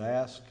everything you would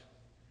ask,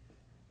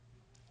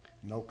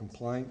 no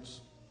complaints,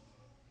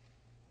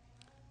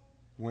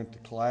 went to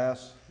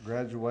class,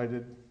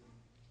 graduated.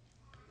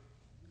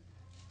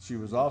 She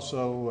was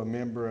also a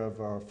member of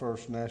our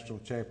first national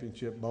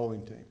championship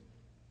bowling team.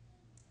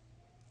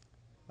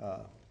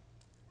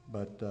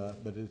 But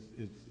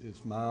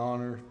it's my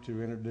honor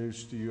to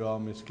introduce to you all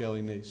Miss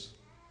Kelly Neese.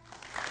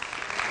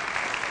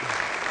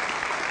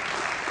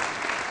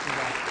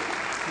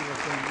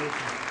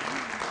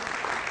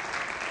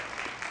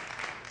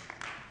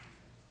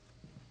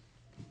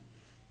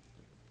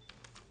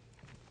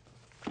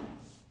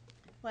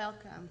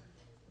 Welcome,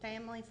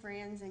 family,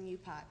 friends, and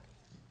UPIKE.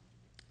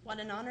 What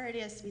an honor it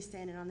is to be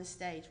standing on this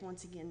stage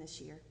once again this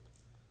year.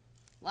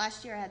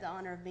 Last year, I had the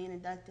honor of being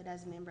inducted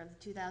as a member of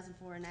the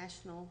 2004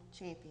 National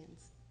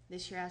Champions.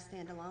 This year, I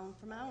stand alone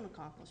for my own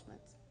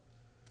accomplishments.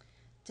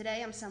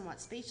 Today, I'm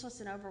somewhat speechless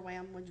and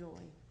overwhelmed with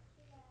joy.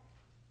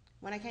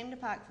 When I came to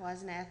Pikeville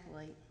as an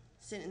athlete,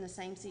 sitting in the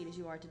same seat as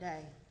you are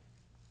today,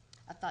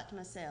 I thought to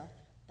myself,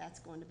 that's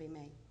going to be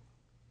me.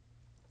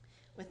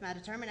 With my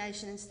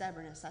determination and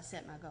stubbornness, I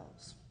set my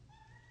goals.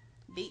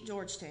 Beat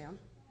Georgetown,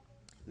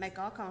 make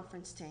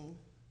all-conference team,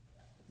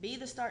 be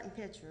the starting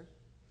pitcher,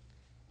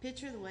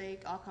 pitcher of the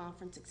week,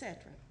 all-conference, etc.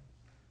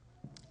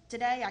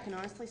 Today, I can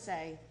honestly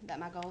say that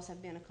my goals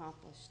have been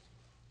accomplished.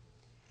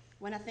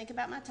 When I think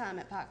about my time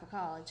at Pikeville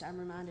College, I'm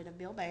reminded of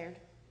Bill Baird,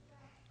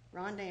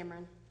 Ron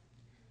Dameron,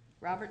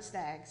 Robert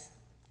Staggs,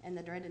 and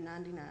the dreaded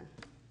 99.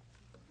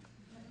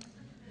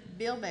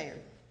 Bill Baird.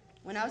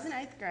 When I was in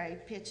 8th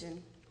grade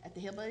pitching at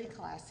the Hillbilly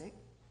Classic,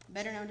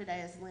 better known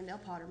today as the Lindell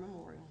Potter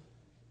Memorial,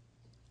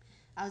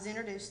 I was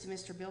introduced to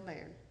Mr. Bill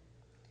Baird.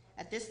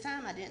 At this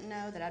time, I didn't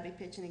know that I'd be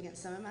pitching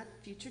against some of my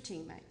future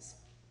teammates.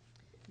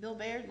 Bill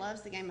Baird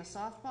loves the game of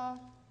softball,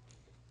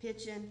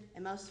 pitching,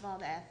 and most of all,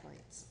 the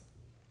athletes.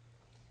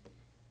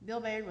 Bill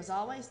Baird was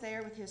always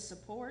there with his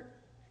support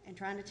and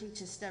trying to teach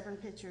his stubborn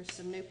pitchers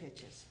some new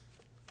pitches.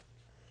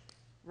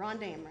 Ron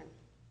Dameron.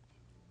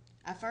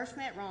 I first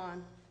met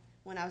Ron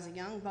when I was a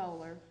young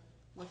bowler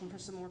looking for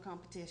some more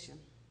competition.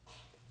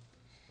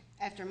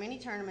 After many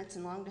tournaments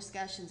and long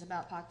discussions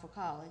about Pikeville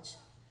College,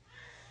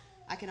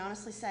 I can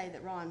honestly say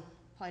that Ron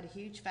played a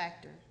huge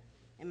factor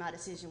in my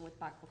decision with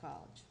Pikeville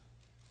College.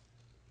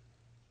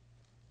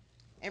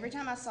 Every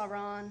time I saw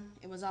Ron,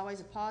 it was always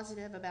a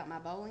positive about my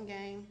bowling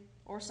game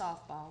or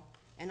softball,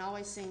 and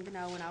always seemed to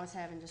know when I was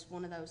having just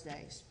one of those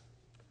days.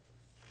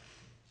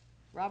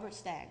 Robert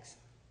Staggs.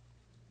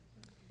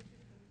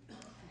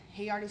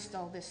 He already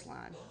stole this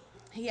line.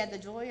 He had the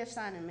joy of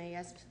signing me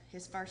as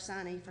his first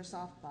signee for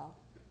softball,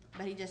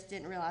 but he just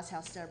didn't realize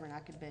how stubborn I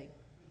could be.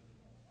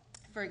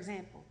 For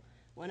example,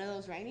 one of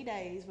those rainy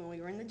days when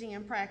we were in the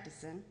gym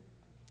practicing,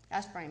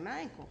 I sprained my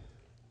ankle.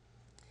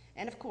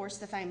 And of course,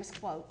 the famous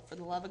quote, "For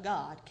the love of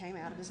God," came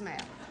out of his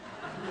mouth.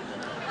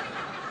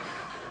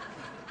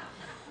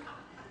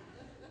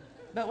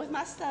 But with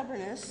my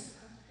stubbornness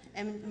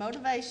and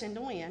motivation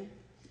to win,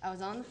 I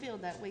was on the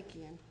field that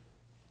weekend.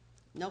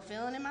 No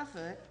feeling in my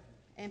foot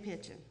and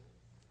pitching.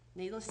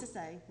 Needless to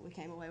say, we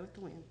came away with the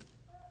win.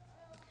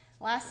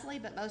 Lastly,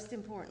 but most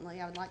importantly,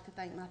 I would like to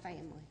thank my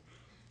family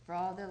for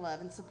all their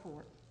love and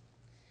support.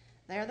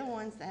 They're the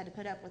ones that had to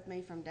put up with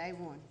me from day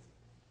one.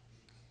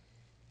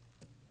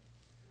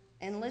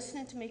 And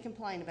listening to me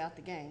complain about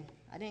the game,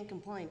 I didn't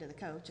complain to the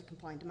coach, I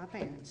complained to my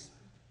parents.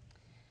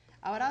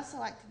 I would also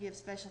like to give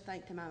special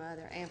thanks to my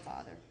mother and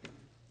father,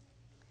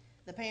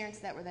 the parents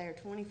that were there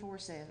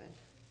 24/7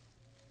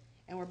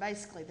 and were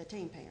basically the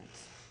team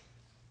parents.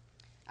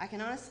 I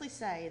can honestly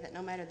say that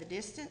no matter the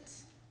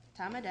distance,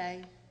 time of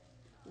day,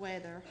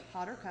 weather,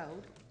 hot or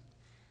cold,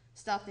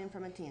 stopped them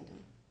from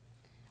attending.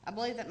 I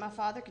believe that my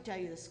father could tell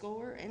you the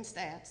score and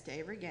stats to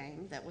every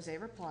game that was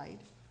ever played,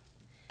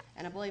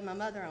 and I believe my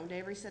mother owned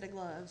every set of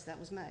gloves that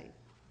was made.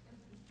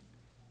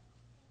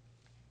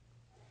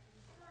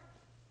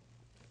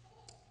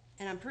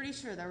 And I'm pretty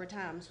sure there were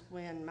times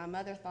when my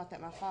mother thought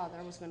that my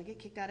father was going to get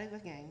kicked out of the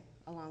game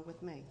along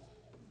with me.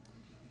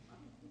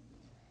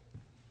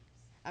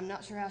 I'm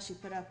not sure how she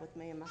put up with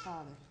me and my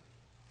father.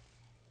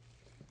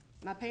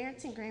 My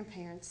parents' and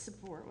grandparents'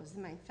 support was the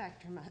main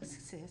factor in my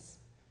success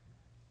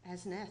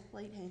as an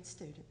athlete and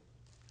student.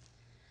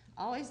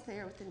 Always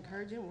there with an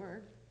encouraging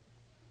word.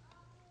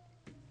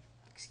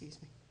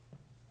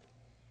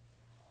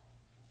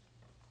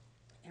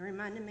 And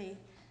reminding me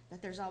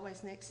that there's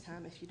always next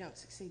time if you don't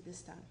succeed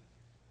this time.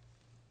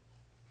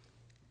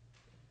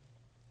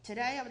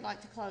 Today, I would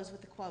like to close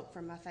with a quote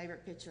from my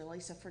favorite pitcher,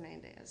 Lisa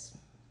Fernandez.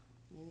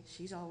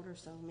 She's older,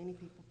 so many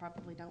people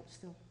probably don't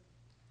still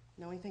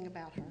know anything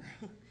about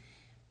her.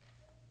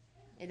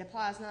 It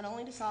applies not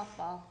only to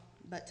softball,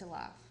 but to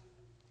life.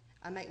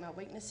 I make my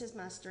weaknesses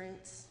my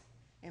strengths,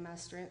 and my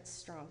strengths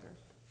stronger.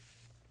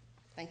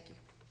 Thank you.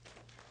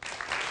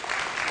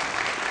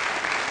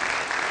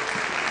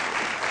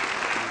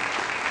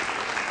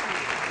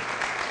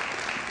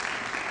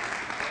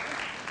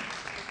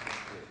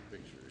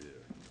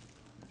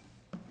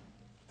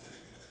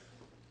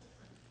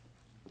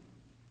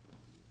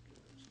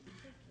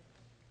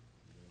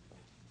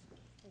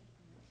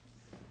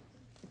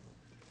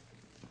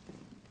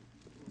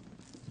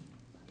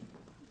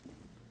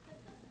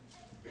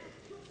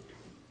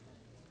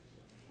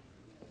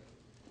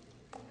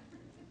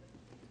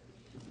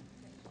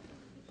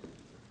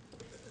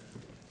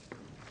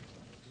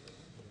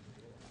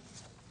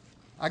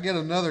 I get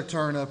another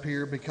turn up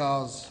here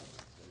because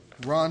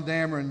Ron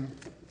Dameron,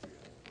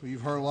 who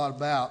you've heard a lot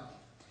about,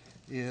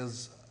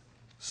 is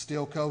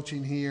still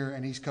coaching here,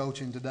 and he's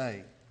coaching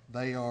today.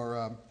 They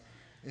are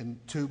in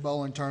 2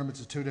 bowling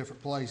tournaments at 2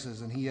 different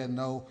places, and he had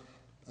no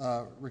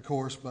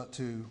recourse but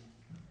to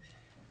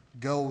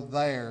go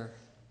there.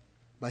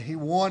 But he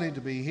wanted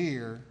to be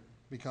here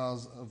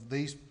because of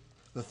the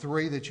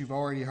 3 that you've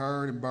already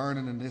heard, and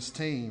Vernon and this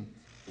team,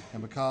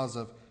 and because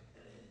of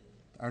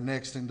our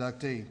next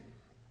inductee.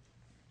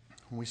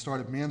 When we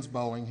started men's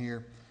bowling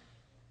here,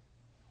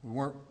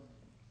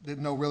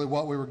 didn't know really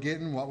what we were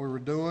getting, what we were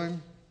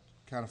doing,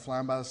 kind of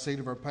flying by the seat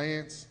of our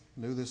pants.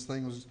 Knew this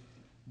thing was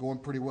going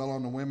pretty well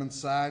on the women's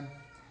side.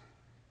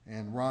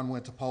 And Ron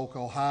went to Polk,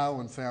 Ohio,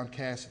 and found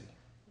Cassidy.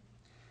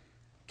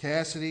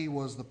 Cassidy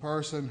was the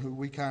person who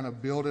we kind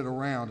of built it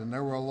around, and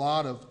there were a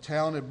lot of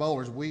talented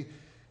bowlers. He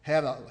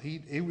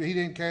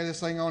didn't carry this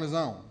thing on his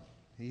own.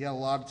 He had a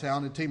lot of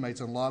talented teammates,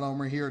 and a lot of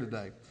them are here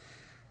today.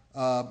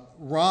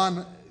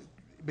 Ron,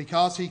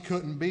 because he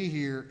couldn't be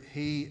here,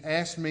 he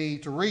asked me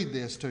to read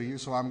this to you,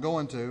 so I'm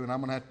going to, and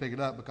I'm going to have to pick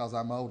it up because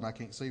I'm old and I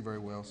can't see very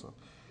well, so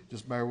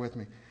just bear with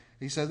me.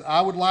 He said,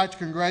 "I would like to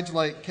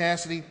congratulate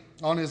Cassidy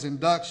on his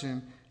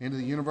induction into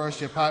the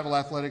University of Pikeville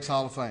Athletics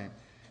Hall of Fame.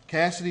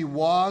 Cassidy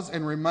was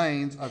and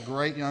remains a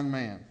great young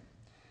man.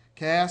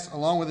 Cass,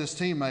 along with his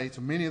teammates,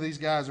 many of these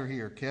guys are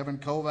here, Kevin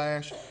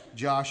Kovash,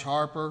 Josh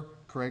Harper,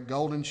 Craig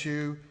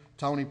Goldenshoe,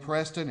 Tony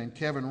Preston, and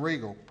Kevin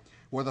Regal,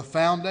 were the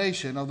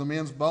foundation of the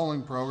men's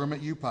bowling program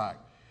at UPIKE.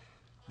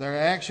 Their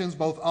actions,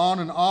 both on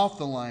and off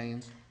the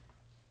lanes,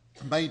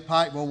 made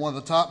Pikeville one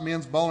of the top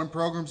men's bowling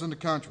programs in the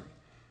country,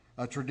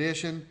 a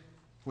tradition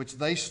which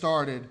they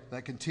started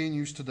that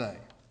continues today.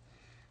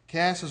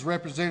 Cass has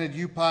represented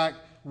UPIKE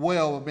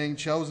well by being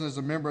chosen as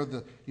a member of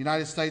the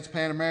United States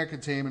Pan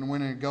American team and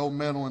winning a gold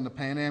medal in the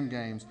Pan Am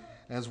Games,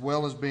 as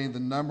well as being the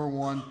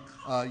 #1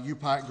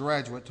 UPIKE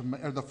graduate,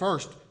 or the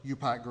first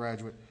UPIKE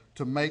graduate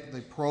to make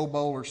the Pro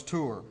Bowlers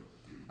Tour.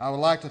 I would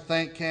like to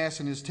thank Cass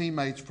and his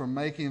teammates for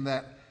making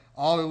that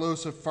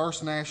all-elusive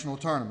first national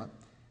tournament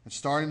and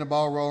starting the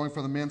ball rolling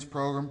for the men's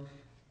program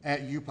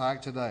at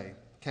UPIKE today.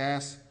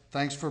 Cass,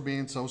 thanks for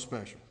being so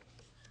special."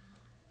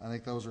 I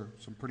think those are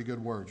some pretty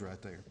good words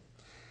right there.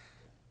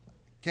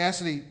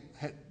 Cassidy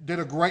did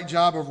a great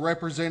job of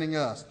representing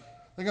us.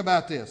 Think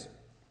about this.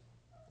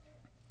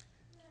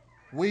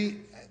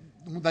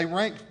 They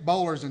rank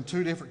bowlers in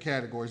 2 different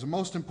categories. The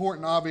most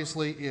important,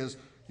 obviously, is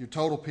your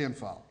total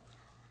pinfall.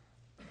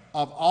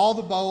 Of all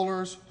the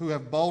bowlers who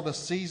have bowled a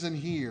season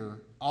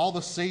here, all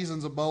the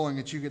seasons of bowling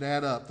that you could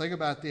add up, think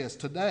about this.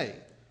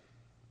 Today,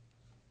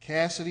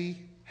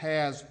 Cassidy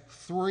has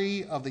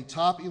 3 of the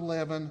top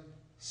 11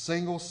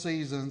 single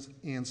seasons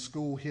in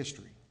school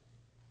history.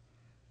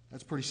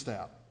 That's pretty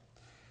stout.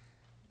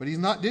 But he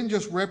didn't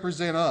just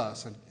represent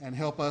us and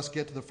help us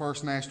get to the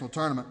first national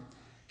tournament.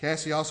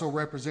 Cassidy also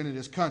represented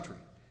his country.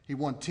 He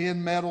won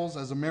 10 medals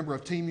as a member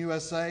of Team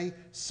USA.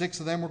 6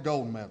 of them were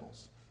gold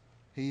medals.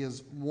 He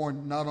has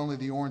worn not only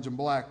the orange and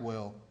black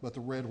well, but the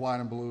red, white,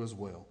 and blue as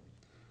well.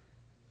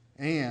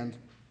 And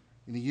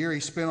in the year he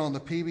spent on the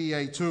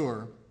PBA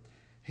Tour,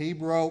 he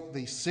broke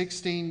the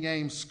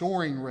 16-game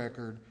scoring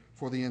record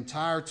for the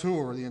entire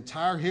tour, the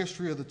entire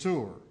history of the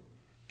tour.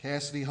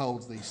 Cassidy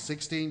holds the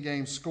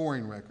 16-game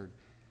scoring record,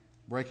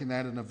 breaking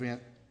that in an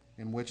event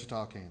in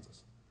Wichita,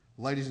 Kansas.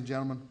 Ladies and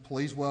gentlemen,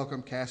 please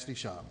welcome Cassidy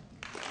Shop.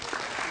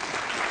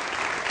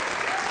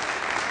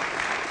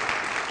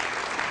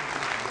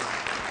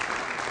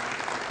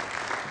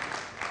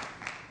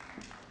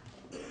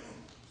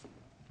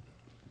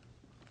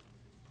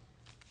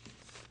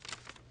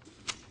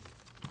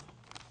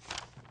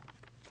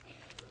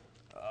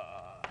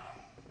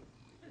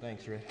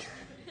 Thanks, Rick.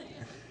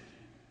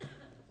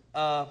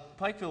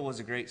 Pikeville was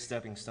a great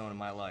stepping stone in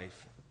my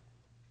life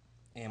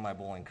and my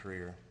bowling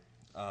career.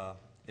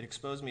 It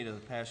exposed me to the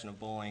passion of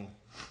bowling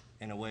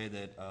in a way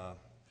that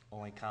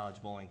only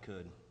college bowling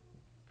could.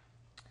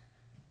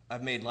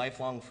 I've made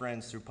lifelong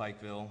friends through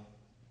Pikeville.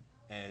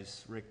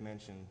 As Rick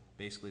mentioned,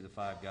 basically the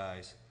 5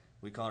 guys.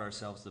 We called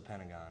ourselves the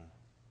Pentagon.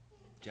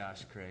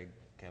 Josh, Craig,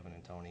 Kevin,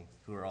 and Tony,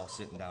 who are all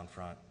sitting down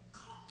front.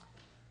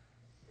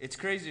 It's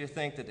crazy to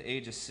think that at the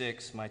age of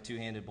 6, my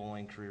 2-handed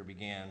bowling career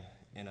began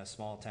in a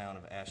small town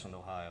of Ashland,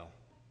 Ohio.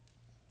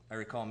 I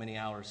recall many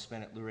hours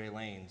spent at Luray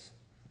Lanes,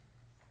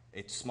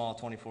 a small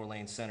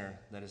 24-lane center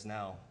that is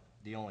now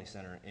the only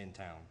center in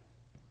town.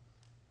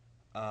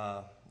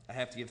 I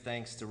have to give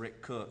thanks to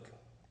Rick Cook,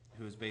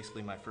 who was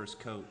basically my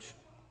first coach.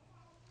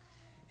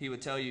 He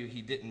would tell you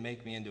he didn't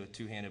make me into a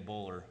 2-handed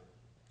bowler.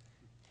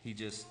 He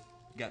just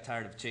got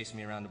tired of chasing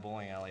me around the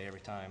bowling alley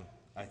every time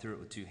I threw it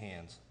with 2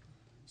 hands.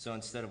 So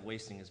instead of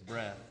wasting his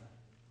breath,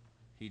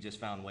 he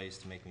just found ways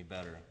to make me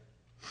better.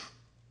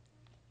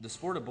 The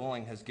sport of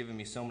bowling has given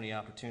me so many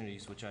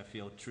opportunities, which I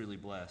feel truly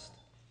blessed.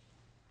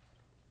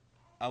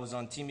 I was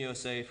on Team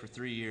USA for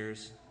 3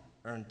 years,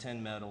 earned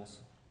 10 medals,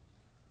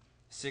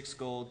 6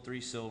 gold,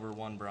 3 silver,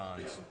 1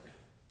 bronze.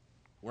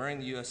 Wearing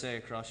the USA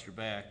across your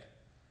back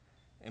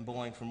and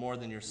bowling for more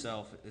than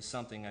yourself is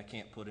something I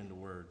can't put into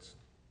words.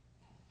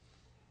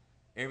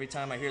 Every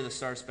time I hear the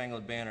Star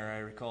Spangled Banner, I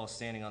recall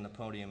standing on the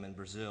podium in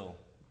Brazil,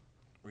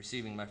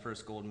 receiving my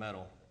first gold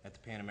medal at the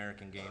Pan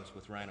American Games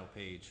with Rhino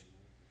Page,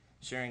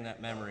 sharing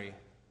that memory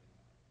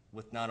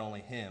with not only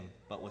him,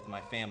 but with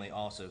my family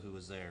also who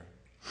was there.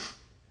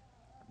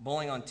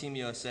 Bowling on Team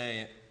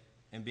USA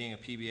and being a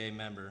PBA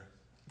member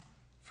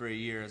for a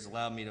year has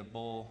allowed me to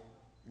bowl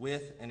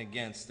with and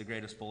against the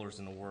greatest bowlers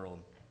in the world.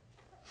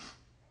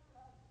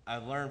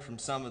 I've learned from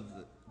some of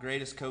the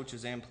greatest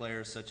coaches and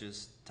players such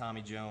as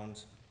Tommy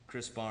Jones,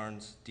 Chris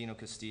Barnes, Dino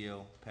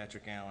Castillo,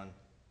 Patrick Allen,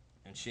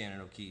 and Shannon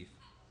O'Keefe.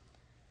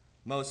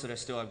 Most that I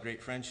still have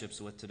great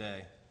friendships with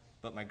today,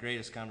 but my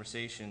greatest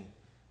conversation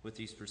with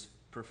these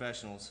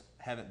professionals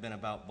haven't been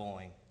about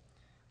bowling.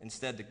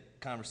 Instead, the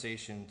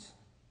conversations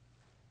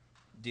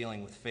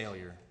dealing with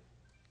failure,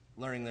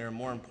 learning there are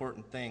more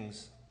important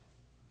things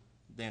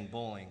than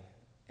bowling,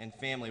 and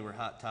family were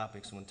hot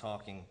topics when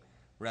talking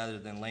rather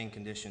than lane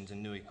conditions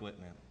and new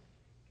equipment.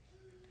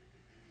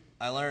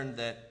 I learned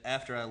that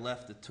after I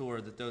left the tour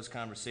that those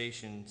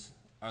conversations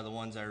are the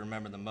ones I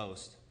remember the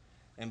most,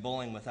 and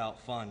bowling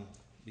without fun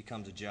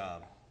becomes a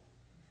job.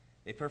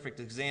 A perfect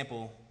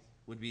example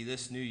would be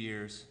this New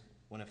Year's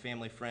when a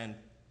family friend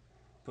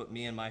put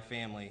me and my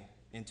family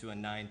into a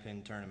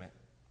 9-pin tournament.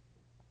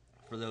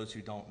 For those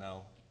who don't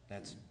know,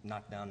 that's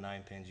knock down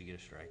 9 pins, you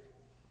get a strike.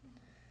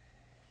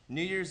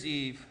 New Year's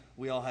Eve,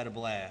 we all had a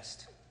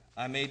blast.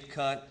 I made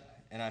cut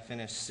and I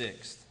finished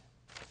 6th.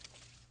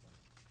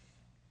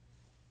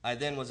 I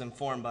then was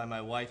informed by my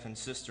wife and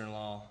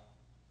sister-in-law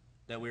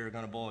that we were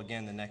going to bowl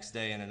again the next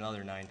day in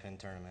another 9-pin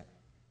tournament.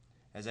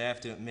 As I have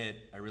to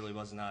admit, I really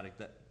was not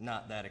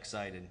that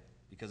excited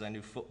because I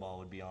knew football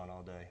would be on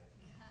all day.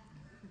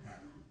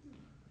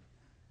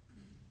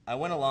 I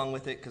went along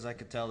with it because I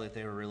could tell that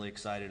they were really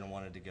excited and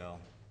wanted to go.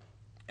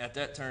 At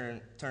that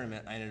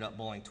tournament, I ended up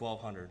bowling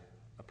 1,200,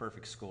 a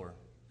perfect score.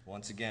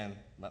 Once again,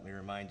 let me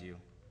remind you,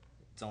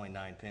 it's only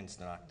 9 pins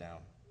to knock down.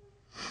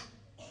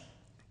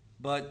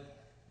 But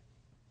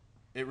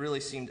it really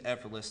seemed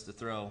effortless to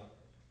throw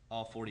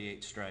all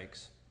 48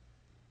 strikes,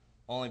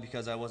 only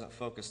because I wasn't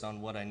focused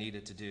on what I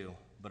needed to do,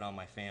 but on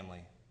my family.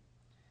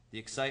 The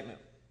excitement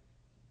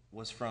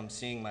was from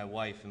seeing my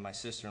wife and my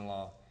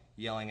sister-in-law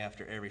yelling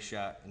after every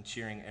shot and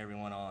cheering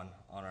everyone on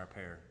our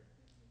pair.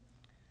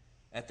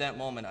 At that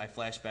moment, I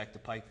flashed back to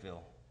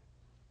Pikeville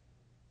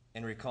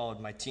and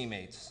recalled my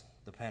teammates,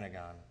 the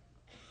Pentagon,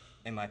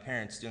 and my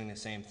parents doing the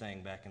same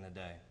thing back in the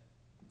day.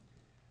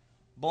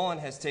 Bowling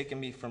has taken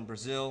me from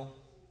Brazil,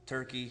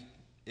 Turkey,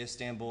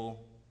 Istanbul,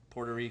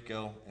 Puerto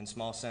Rico, and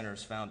small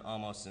centers found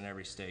almost in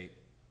every state.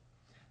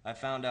 I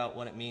found out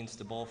what it means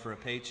to bowl for a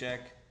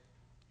paycheck,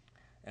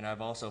 and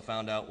I've also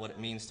found out what it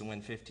means to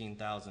win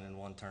 $15,000 in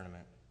one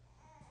tournament.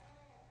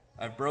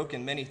 I've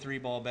broken many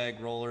 3-ball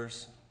bag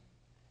rollers,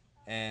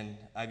 and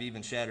I've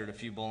even shattered a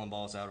few bowling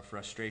balls out of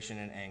frustration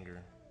and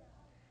anger.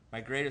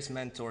 My greatest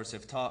mentors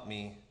have taught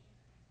me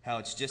how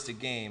it's just a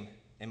game,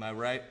 and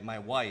my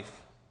wife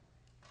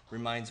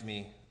reminds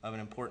me of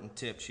an important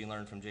tip she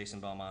learned from Jason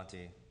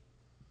Belmonte.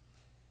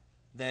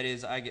 That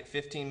is, I get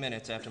 15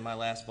 minutes after my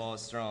last ball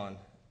is thrown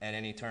at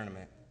any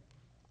tournament,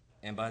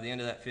 and by the end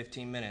of that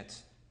 15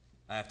 minutes,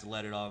 I have to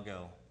let it all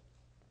go.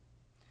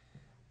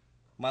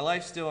 My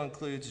life still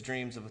includes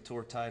dreams of a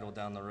tour title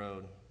down the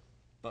road,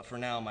 but for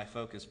now my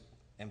focus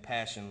and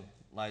passion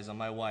lies on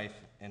my wife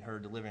and her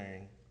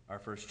delivering our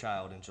first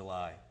child in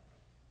July.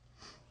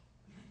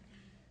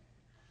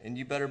 And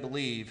you better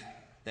believe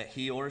that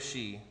he or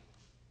she,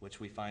 which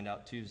we find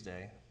out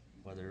Tuesday,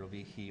 whether it'll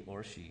be he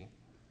or she,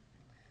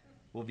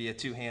 will be a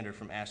 2-hander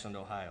from Ashland,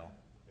 Ohio.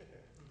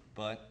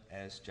 But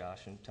as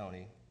Josh and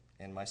Tony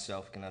and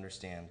myself can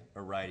understand,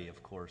 a righty,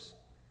 of course,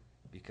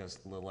 because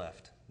the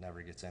left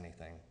never gets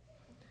anything.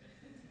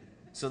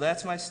 So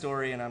that's my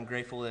story, and I'm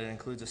grateful that it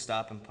includes a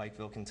stop in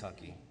Pikeville,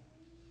 Kentucky.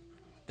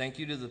 Thank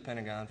you to the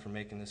Pentagon for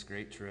making this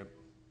great trip,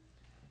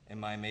 and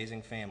my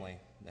amazing family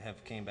that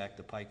have came back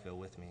to Pikeville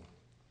with me.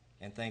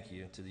 And thank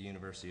you to the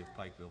University of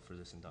Pikeville for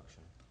this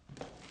induction.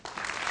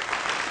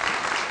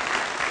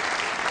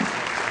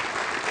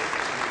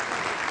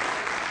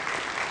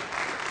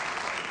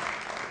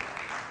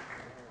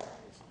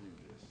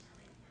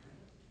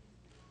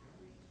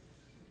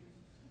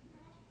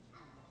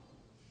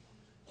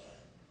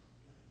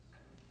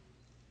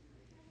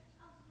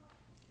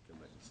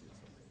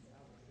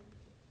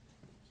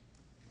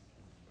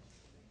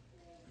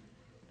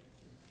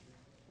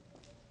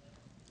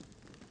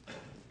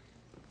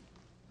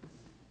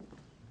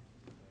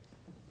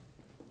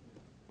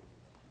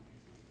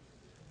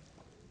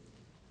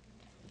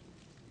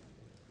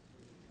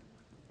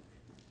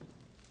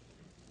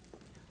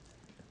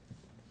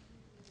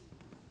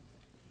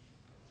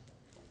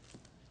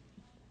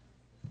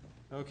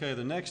 Okay,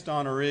 the next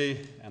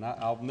honoree, and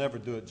I'll never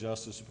do it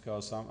justice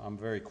because I'm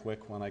very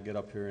quick when I get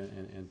up here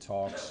and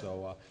talk.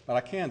 So, but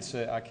I can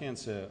say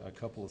a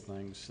couple of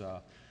things.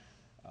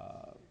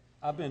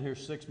 I've been here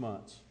 6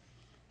 months.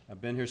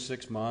 I've been here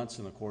 6 months,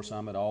 and of course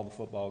I'm at all the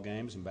football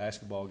games and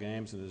basketball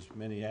games and as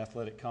many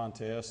athletic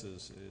contests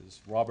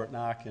as Robert and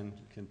I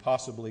can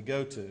possibly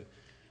go to.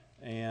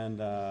 And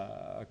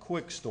a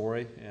quick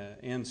story,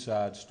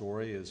 inside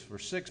story, is for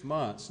 6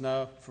 months,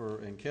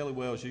 and Kelly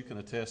Wells, you can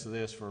attest to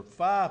this, for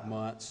 5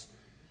 months,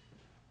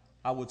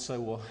 I would say,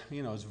 well,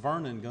 is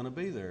Vernon going to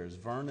be there? Is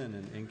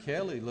Vernon? And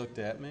Kelly looked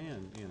at me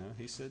and,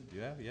 he said,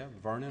 yeah,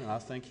 Vernon, and I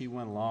think he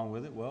went along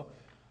with it. Well,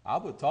 I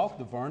would talk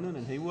to Vernon,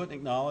 and he wouldn't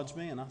acknowledge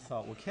me. And I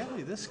thought, well,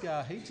 Kelly, this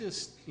guy, he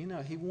just, he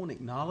won't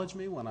acknowledge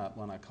me when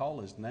I call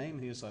his name.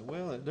 He was like,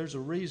 well, there's a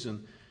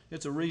reason.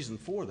 It's a reason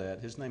for that.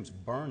 His name's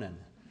Vernon,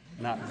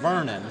 not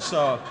Vernon.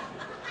 So,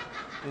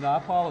 I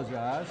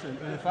apologize. And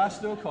if I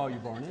still call you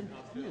Vernon,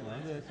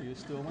 that you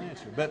still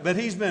answer. But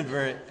he's been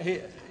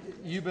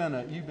you've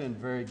been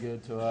very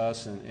good to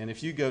us. And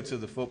if you go to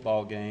the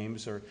football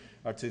games or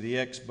to the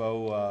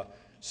Expo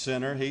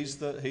Center, he's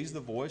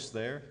the voice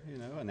there,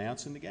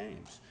 announcing the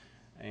games.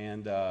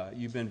 And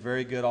you've been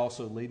very good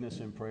also leading us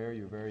in prayer.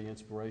 You're a very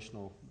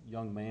inspirational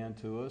young man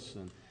to us.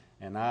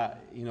 And I,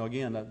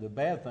 again, the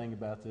bad thing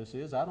about this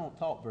is I don't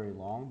talk very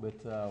long,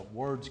 but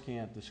words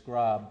can't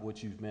describe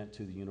what you've meant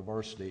to the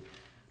university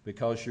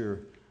because you're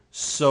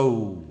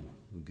so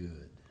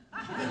good.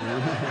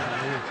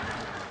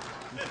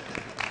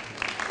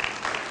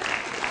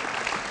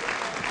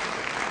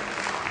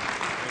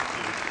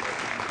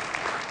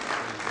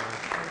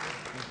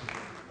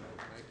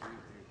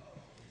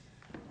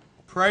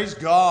 Praise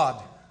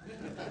God.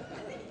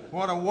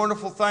 What a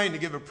wonderful thing to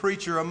give a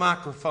preacher a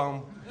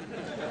microphone.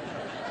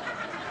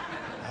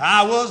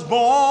 I was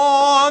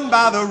born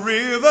by the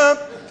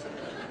river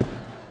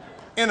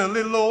in a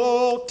little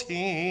old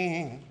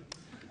tin.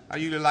 I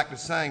usually like to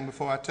sing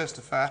before I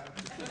testify.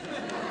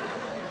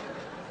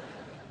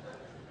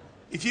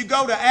 If you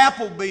go to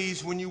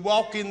Applebee's, when you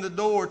walk in the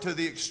door to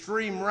the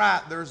extreme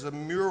right, there's a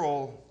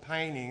mural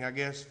painting, I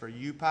guess, for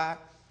UPIKE.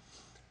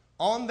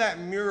 On that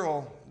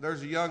mural,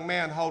 there's a young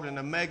man holding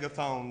a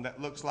megaphone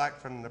that looks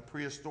like from the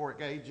prehistoric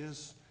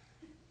ages.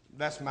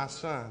 That's my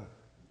son.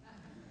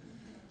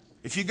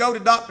 If you go to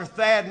Dr.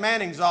 Thad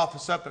Manning's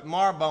office up at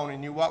Marbone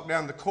and you walk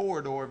down the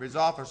corridor of his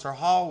office or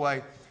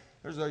hallway,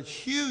 there's a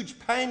huge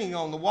painting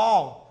on the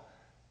wall.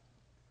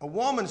 A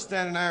woman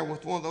standing there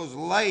with one of those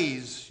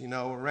leis,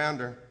 around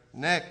her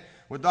neck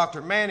with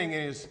Dr. Manning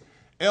in his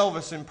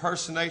Elvis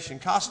impersonation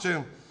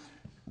costume.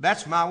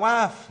 That's my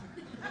wife.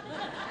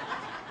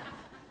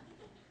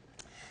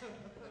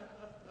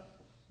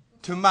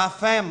 To my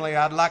family,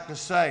 I'd like to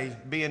say,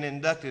 being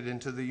inducted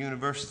into the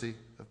University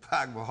of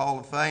Pikeville Hall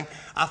of Fame,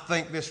 I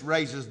think this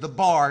raises the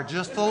bar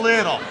just a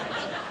little.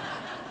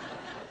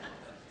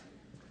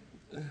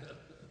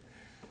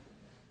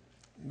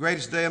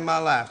 Greatest day of my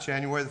life,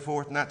 January the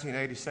 4th,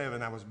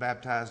 1987, I was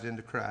baptized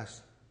into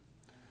Christ.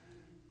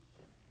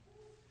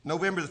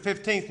 November the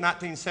 15th,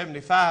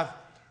 1975,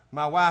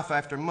 my wife,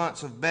 after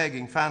months of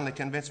begging, finally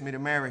convinced me to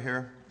marry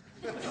her.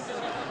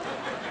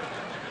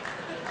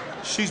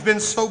 She's been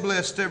so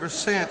blessed ever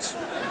since.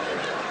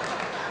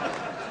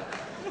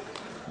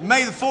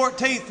 May the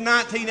 14th,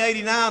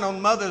 1989, on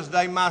Mother's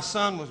Day, my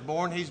son was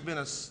born. He's been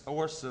a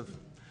source of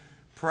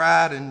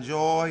pride and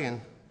joy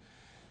and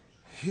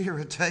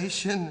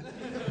irritation.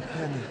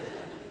 And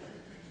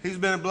he's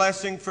been a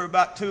blessing for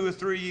about 2 or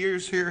 3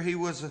 years here. He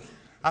was,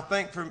 I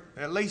think, for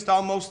at least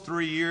almost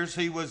 3 years,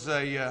 he was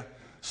a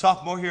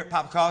sophomore here at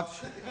Piper College.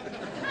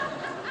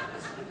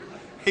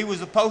 He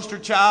was a poster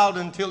child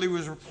until he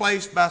was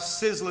replaced by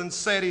Sizzling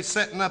Seti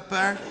sitting up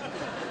there.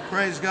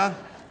 Praise God.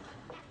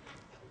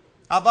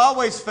 I've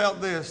always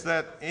felt this,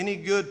 that any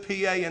good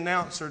PA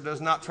announcer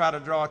does not try to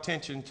draw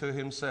attention to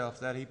himself,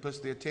 that he puts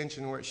the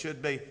attention where it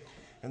should be.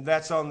 And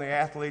that's on the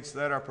athletes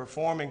that are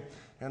performing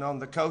and on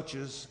the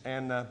coaches.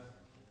 And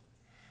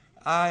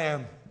I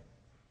am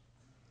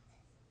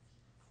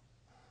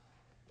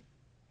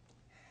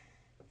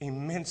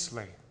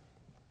immensely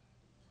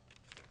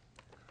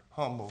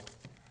humbled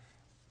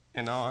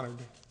and honored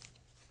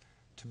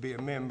to be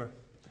a member,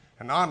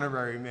 an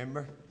honorary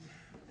member,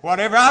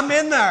 whatever I'm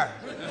in there.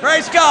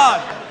 Praise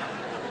God.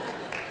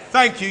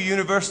 Thank you,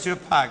 University of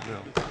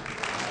Pikeville.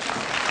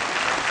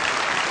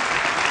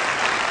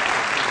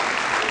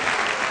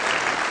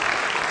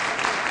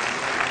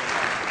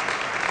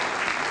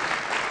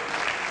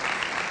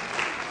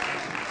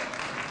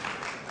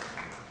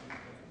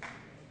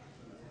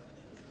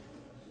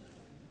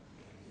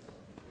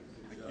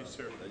 Thank you,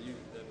 sir.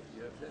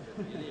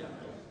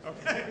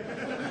 Okay.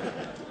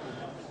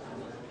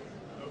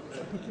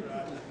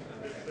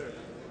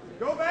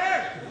 Go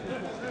back!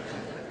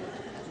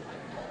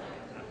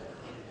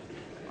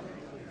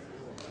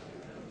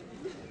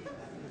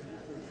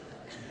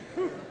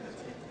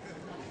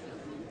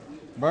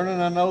 Vernon,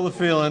 I know the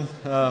feeling.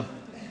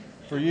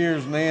 For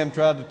years, Nan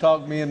tried to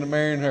talk me into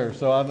marrying her,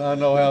 so I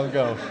know how it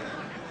goes.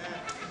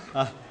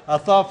 I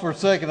thought for a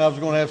second I was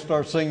going to have to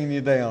start singing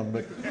you down,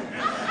 but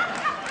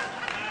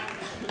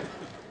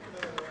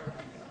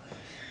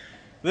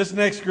this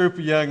next group of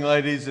young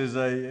ladies is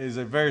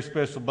a very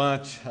special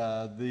bunch.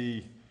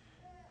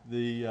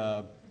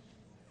 The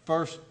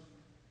first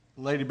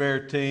Lady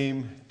Bear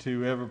team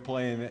to ever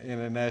play in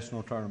a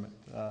national tournament.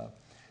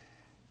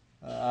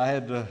 I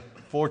had the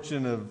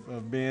fortune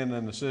of being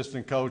an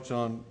assistant coach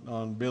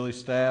on Billy's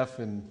staff,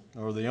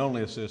 or the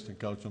only assistant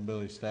coach on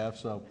Billy's staff.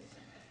 So,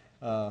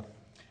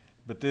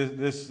 but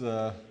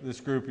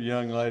this group of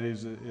young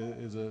ladies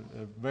is a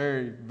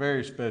very,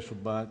 very special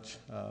bunch.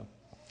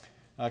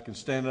 I can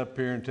stand up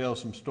here and tell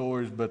some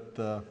stories, but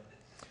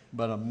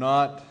I'm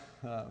not.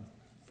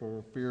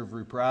 for fear of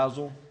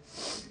reprisal.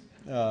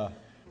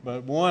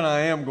 But one I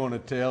am going to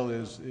tell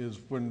is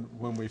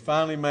when we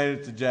finally made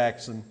it to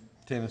Jackson,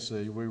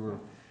 Tennessee. We were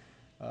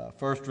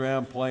first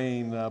round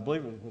playing, I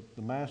believe it was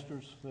the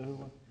Masters. Is that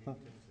who? Huh?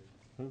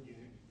 Who?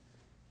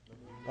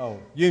 Oh,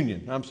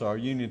 Union. I'm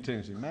sorry, Union,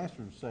 Tennessee.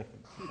 Masters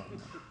second.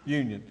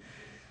 Union.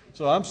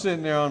 So I'm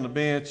sitting there on the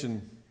bench,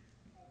 and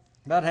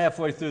about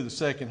halfway through the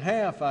second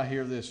half, I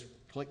hear this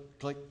click,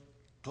 click,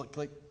 click,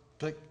 click,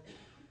 click.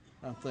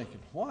 I'm thinking,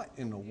 what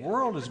in the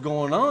world is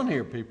going on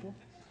here, people?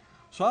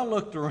 So I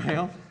looked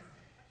around,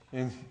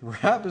 and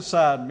right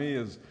beside me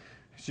is,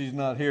 she's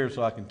not here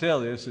so I can tell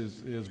this,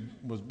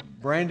 was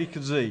Brandy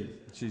Kazee.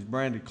 She's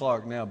Brandy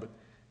Clark now, but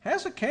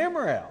has a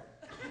camera out,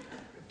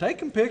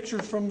 taking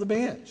pictures from the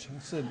bench. I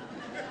said,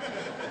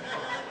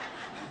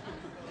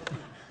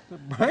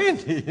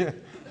 Brandy,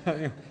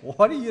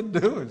 what are you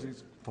doing? She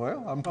said,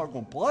 well, I'm not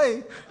going to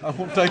play. I'm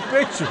going to take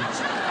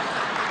pictures.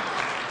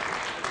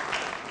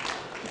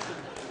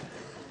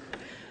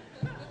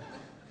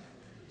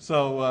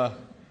 So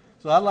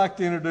I'd like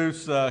to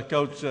introduce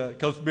Coach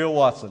Bill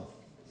Watson.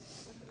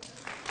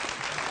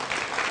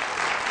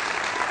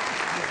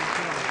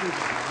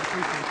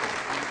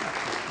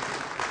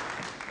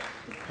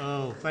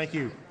 Oh, thank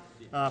you.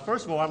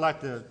 First of all, I'd like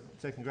to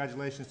say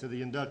congratulations to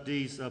the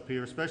inductees up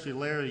here, especially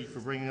Larry for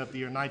bringing up the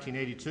year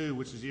 1982,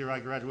 which is the year I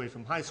graduated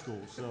from high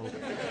school. So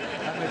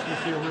that makes me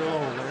feel real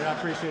old, Larry. I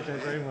appreciate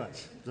that very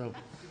much. So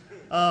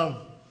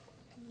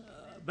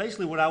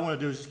basically what I want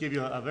to do is just give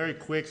you a very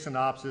quick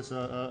synopsis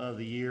of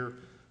the year.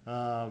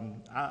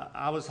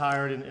 I was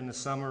hired in the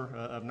summer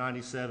of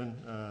 '97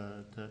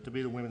 to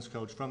be the women's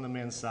coach from the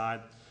men's side.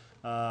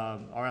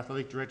 Our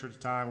athletic director at the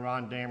time,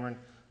 Ron Dameron,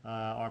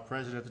 our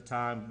president at the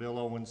time, Bill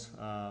Owens,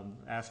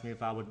 asked me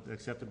if I would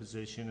accept the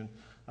position. And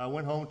I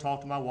went home and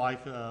talked to my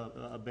wife,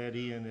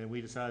 Betty, and we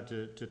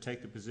decided to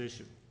take the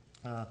position.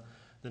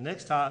 The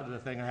next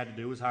the thing I had to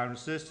do was hire an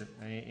assistant,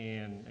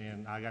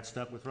 and I got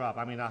stuck with Rob.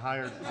 I mean, I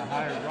hired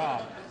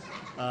Rob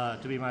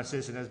to be my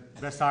assistant. That's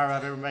the best hire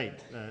I've ever made.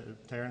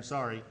 Taryn,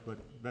 sorry, but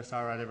best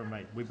hire I've ever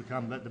made. We've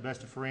become the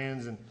best of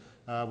friends, and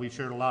we've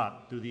shared a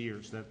lot through the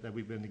years that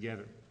we've been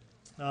together.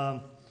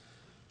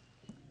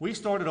 We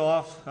started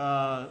off,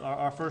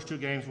 our first two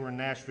games were in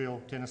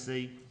Nashville,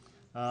 Tennessee,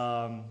 we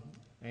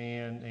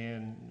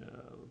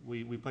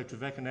played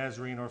Trevecca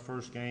Nazarene our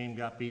first game,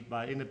 got beat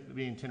by, ended up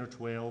being 10 or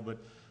 12, but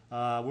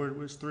it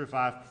was 3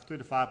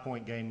 to 5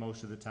 point game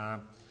most of the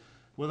time.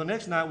 Well, the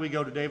next night we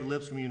go to David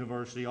Lipscomb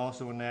University,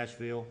 also in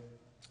Nashville,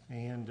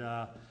 and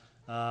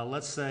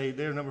let's say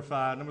they're number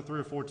 3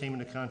 or 4 team in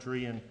the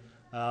country, and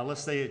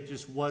let's say it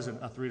just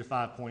wasn't a 3 to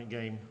 5 point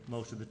game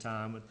most of the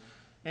time.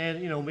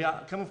 And you know,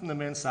 coming from the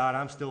men's side,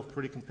 I'm still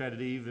pretty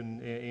competitive,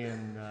 and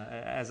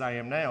as I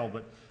am now.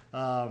 But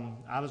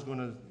I was going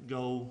to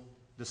go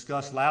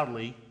discuss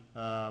loudly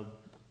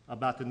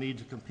about the need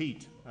to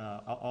compete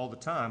all the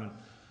time.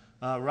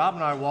 And Rob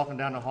and I are walking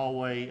down the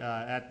hallway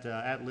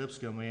at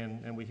Lipscomb,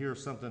 and we hear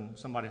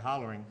somebody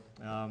hollering.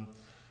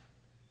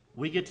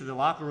 We get to the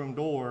locker room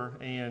door,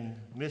 and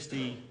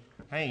Misty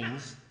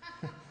Haynes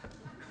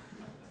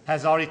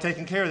has already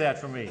taken care of that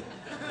for me.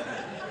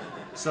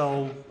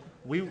 So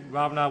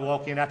Rob and I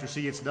walk in after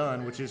she gets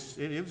done, which is,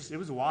 it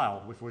was a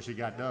while before she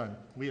got done.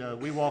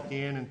 We walk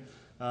in, and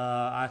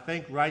I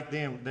think right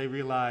then they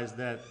realized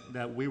that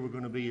we were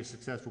going to be a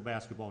successful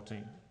basketball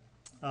team.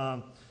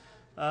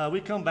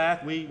 We come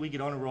back, we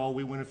get on a roll,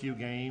 we win a few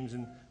games,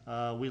 and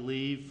we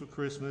leave for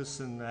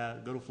Christmas and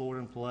go to Florida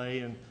and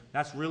play. And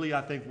that's really,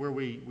 I think, where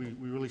we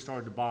really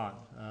started to bond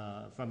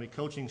from the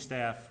coaching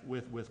staff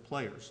with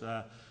players.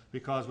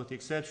 Because with the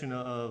exception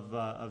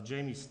of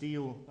Jamie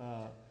Steele,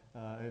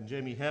 and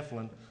Jamie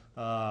Heflin,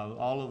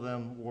 all of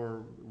them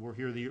were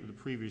here the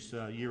previous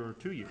year or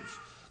 2 years.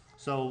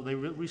 So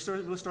we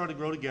started to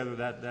grow together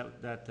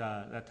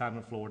that time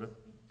in Florida.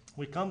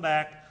 We come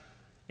back,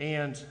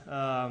 and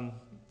my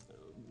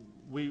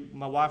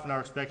wife and I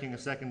are expecting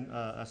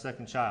a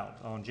second child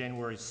on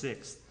January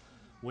 6th.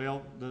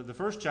 Well, the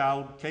first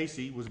child,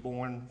 Casey, was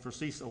born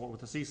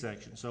with a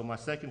C-section. So my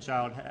second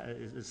child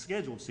is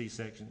scheduled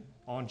C-section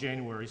on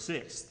January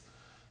 6th.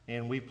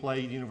 And we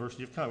played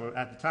University of Cumberland,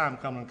 at the time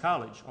Cumberland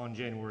College, on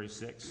January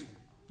 6th.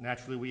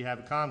 Naturally, we have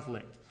a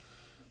conflict.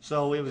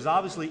 So it was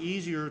obviously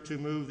easier to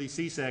move the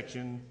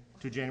C-section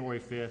to January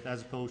 5th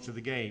as opposed to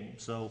the game.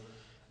 So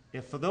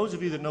for those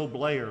of you that know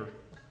Blair,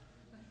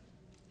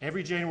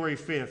 every January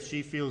 5th,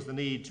 she feels the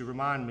need to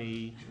remind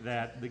me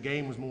that the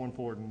game was more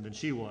important than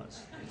she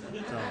was.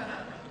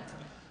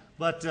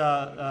 But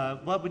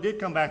we did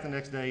come back the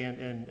next day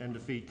and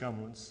defeat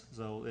Cumberland's.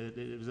 So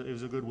it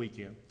was a good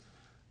weekend.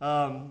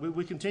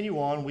 We continue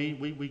on,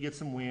 we get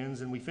some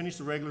wins, and we finish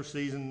the regular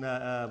season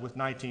with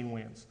 19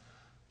 wins.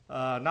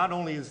 Not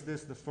only is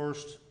this the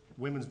first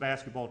women's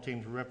basketball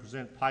team to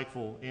represent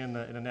Pikeville in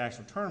a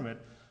national tournament,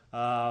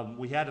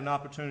 we had an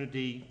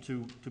opportunity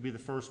to be the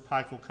first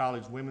Pikeville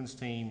College women's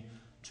team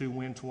to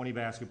win 20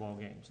 basketball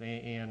games.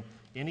 And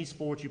any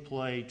sport you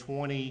play,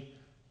 20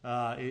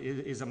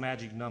 is a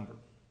magic number.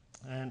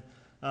 And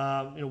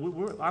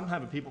I'm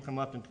having people come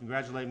up and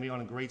congratulate me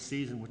on a great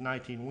season with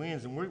 19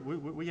 wins, and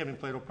we haven't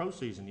played a pro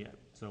season yet.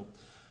 So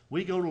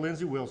we go to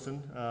Lindsey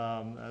Wilson.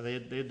 They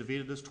had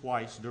defeated us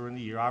twice during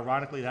the year.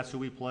 Ironically, that's who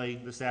we play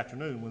this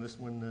afternoon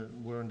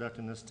when we're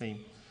inducting this team.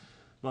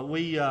 But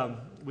we go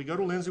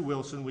to Lindsey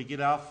Wilson. We get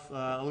off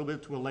a little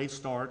bit to a late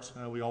start.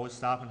 We always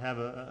stop and have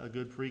a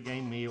good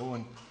pregame meal.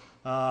 And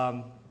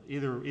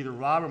either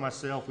Rob or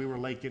myself, we were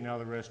late getting out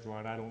of the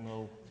restaurant. I don't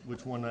know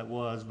which one that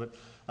was, but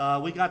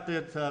we got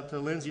to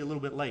Lindsey a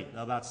little bit late,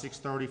 about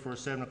 6:30 for a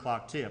 7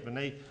 o'clock tip.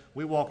 And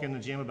we walk in the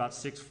gym about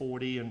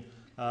 6:40, and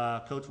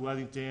Coach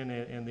Wethington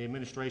and the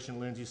administration,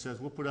 Lindsey, says,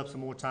 we'll put up some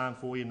more time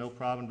for you, no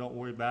problem, don't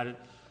worry about it.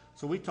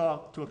 So we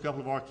talked to a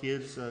couple of our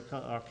kids,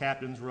 our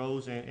captains,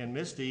 Rose and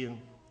Misty, and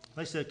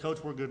they said,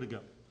 Coach, we're good to go.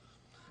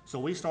 So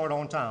we start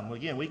on time. Well,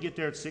 again, we get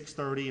there at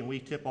 6:30 and we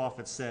tip off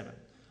at 7.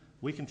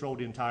 We controlled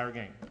the entire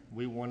game.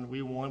 We won,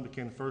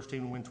 became the first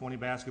team to win 20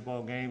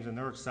 basketball games, and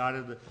they're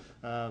excited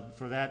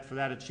for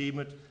that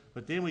achievement.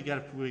 But then we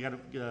got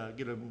to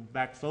get them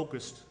back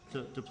focused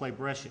to play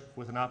Brescia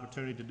with an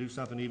opportunity to do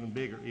something even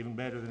bigger, even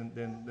better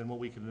than what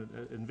we could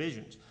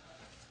envision.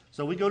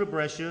 So we go to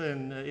Brescia,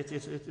 and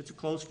it's a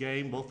close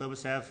game. Both of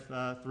us have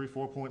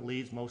 3-4 point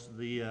leads most of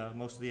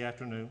the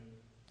afternoon,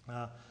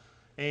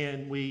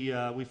 and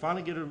we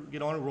finally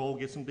get on a roll,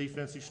 get some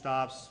defensive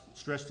stops,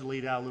 stretch the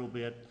lead out a little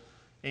bit,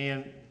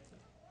 and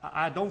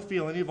I don't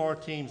feel any of our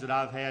teams that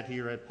I've had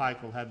here at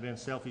Pikeville have been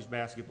selfish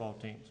basketball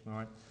teams. All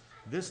right,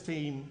 this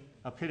team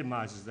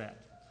epitomizes that.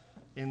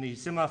 In the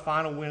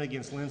semifinal win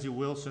against Lindsey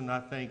Wilson, I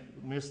think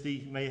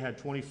Misty may have had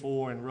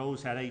 24 and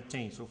Rose had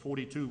 18, so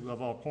 42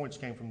 of our points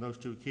came from those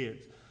two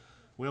kids.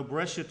 Well,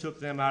 Brescia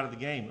took them out of the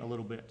game a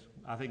little bit.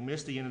 I think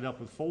Misty ended up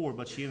with 4,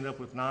 but she ended up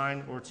with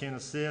 9 or 10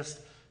 assists.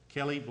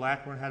 Kelly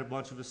Blackburn had a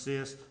bunch of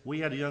assists. We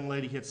had a young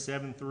lady hit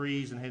 7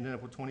 threes and ended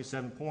up with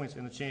 27 points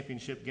in the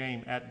championship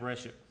game at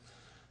Brescia.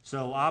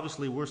 So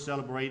obviously we're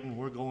celebrating.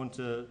 We're going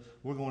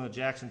to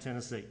Jackson,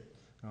 Tennessee.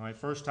 All right,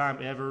 first time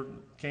ever.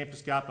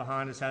 Campus got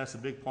behind us, had us a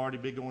big party,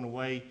 big going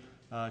away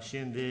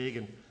shindig,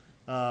 and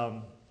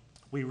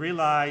we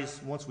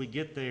realized once we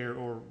get there,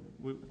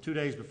 2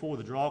 days before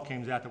the draw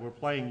came out, that we're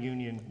playing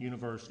Union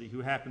University,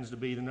 who happens to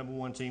be the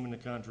 #1 team in the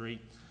country,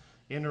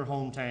 in their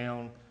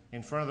hometown,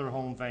 in front of their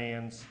home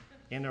fans,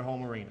 in their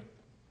home arena.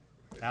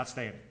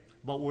 Outstanding.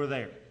 But we're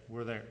there.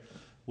 We're there.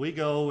 We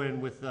go,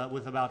 and with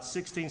about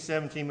 16,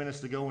 17 minutes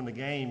to go in the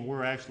game,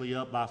 we're actually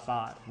up by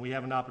 5. We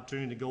have an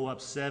opportunity to go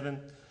up 7.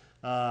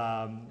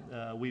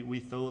 We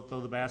throw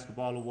the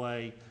basketball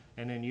away,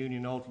 and then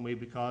Union ultimately,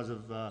 because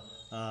of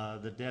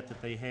the depth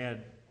that they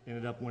had,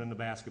 ended up winning the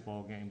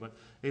basketball game. But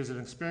it was an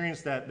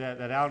experience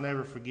that I'll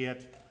never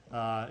forget,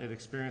 an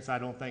experience I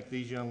don't think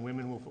these young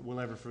women will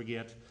ever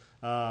forget,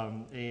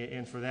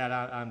 and for that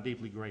I'm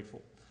deeply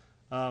grateful.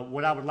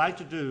 What I would like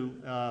to do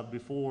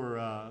before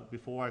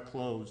I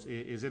close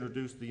is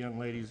introduce the young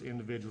ladies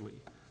individually.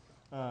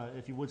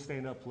 If you would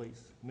stand up,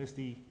 please.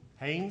 Misty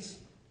Haynes,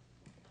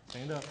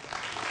 stand up.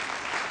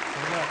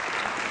 Stand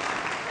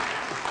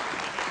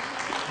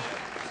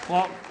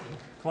up.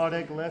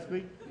 Claudette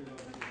Gillespie.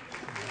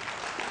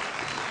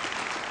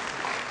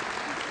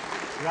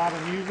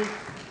 Robin Music.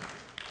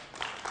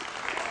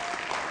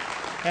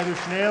 Heather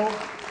Schnell.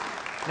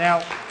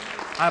 Now,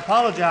 I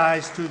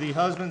apologize to the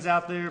husbands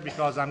out there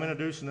because I'm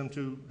introducing them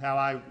to how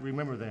I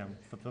remember them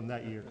from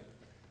that year.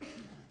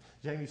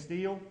 Jamie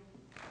Steele.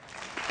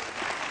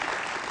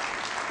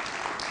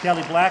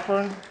 Kelly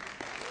Blackburn.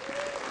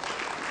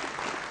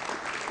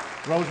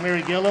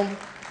 Rosemary Gillum,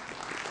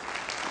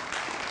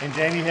 and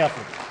Jamie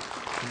Heffer.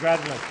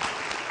 Congratulations.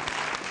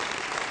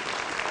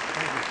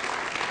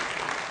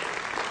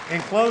 Thank you.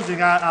 In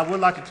closing, I would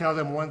like to tell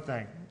them one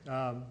thing.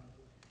 I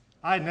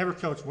had never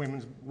coached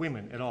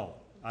women at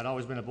all. I'd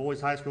always been a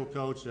boys' high school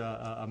coach,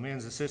 a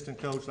men's assistant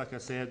coach, like I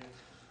said.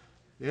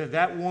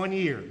 That 1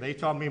 year, they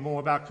taught me more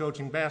about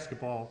coaching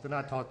basketball than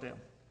I taught them.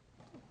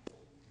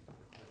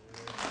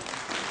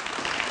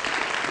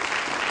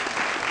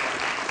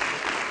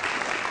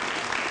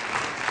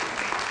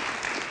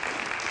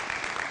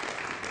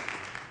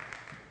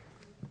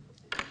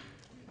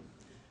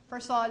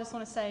 First of all, I just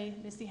want to say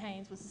Misty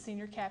Haynes was the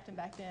senior captain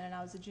back then, and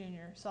I was a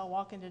junior. So I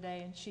walk in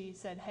today, and she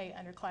said, "Hey,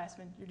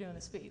 underclassmen, you're doing the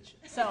speech."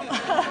 So,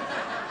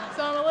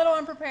 so I'm a little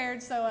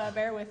unprepared, so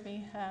bear with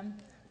me.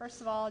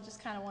 First of all, I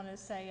just kind of wanted to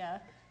say,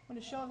 with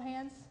a show of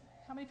hands,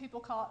 how many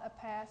people caught a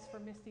pass for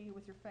Misty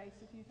with your face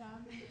a few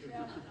times?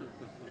 Yeah.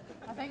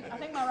 I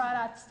think my right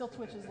eye still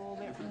twitches a little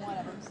bit from one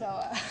of them.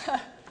 So,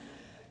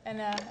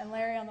 and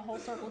Larry on the whole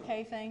Circle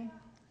K thing.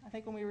 I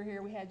think when we were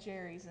here, we had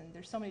Jerry's, and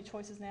there's so many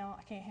choices now,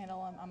 I can't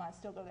handle them. I might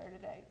still go there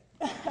today.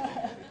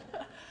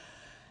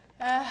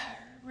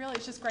 Really,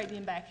 it's just great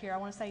being back here. I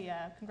want to say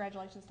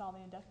congratulations to all the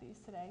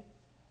inductees today.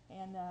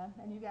 And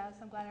you guys,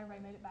 I'm glad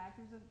everybody made it back.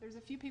 There's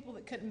a few people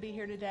that couldn't be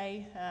here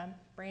today,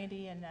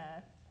 Brandy and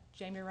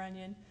Jamie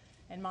Runyon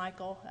and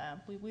Michael.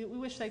 We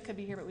wish they could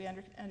be here, but we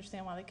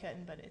understand why they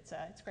couldn't, but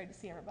it's great to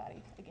see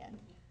everybody again.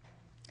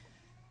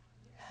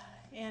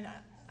 And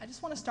I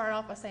just want to start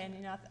off by saying,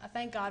 I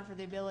thank God for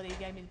the ability He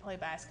gave me to play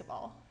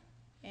basketball.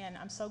 And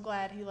I'm so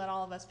glad he let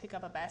all of us pick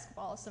up a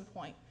basketball at some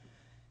point.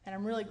 And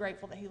I'm really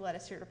grateful that he led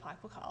us here to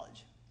Pikeville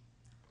College,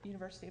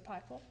 University of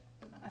Pikeville.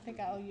 I think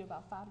I owe you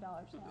about $5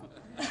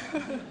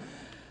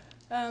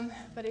 now.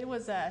 But it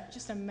was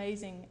just an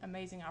amazing,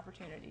 amazing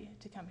opportunity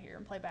to come here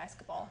and play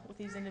basketball with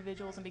these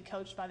individuals and be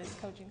coached by this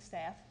coaching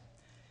staff,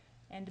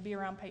 and to be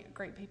around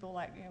great people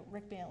like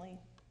Rick Bentley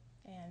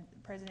and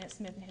President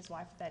Smith and his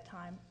wife at that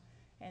time,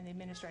 and the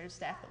administrative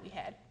staff that we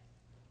had.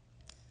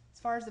 As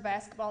far as the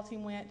basketball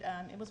team went,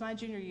 it was my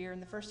junior year,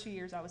 and the first 2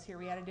 years I was here,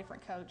 we had a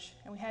different coach,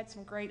 and we had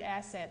some great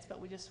assets,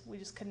 but we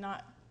just could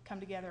not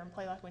come together and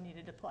play like we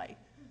needed to play.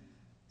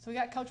 So we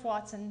got Coach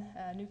Watson,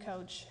 a new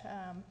coach,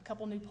 a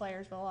couple new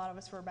players, but a lot of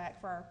us were back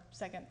for our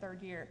second,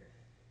 third year.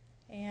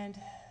 And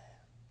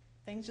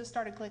things just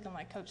started clicking,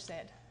 like Coach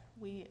said.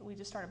 We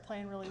just started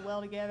playing really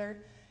well together.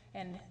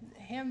 And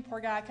him, poor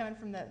guy, coming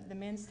from the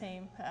men's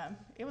team,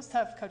 it was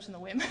tough coaching the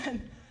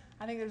women.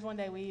 I think there was one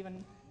day we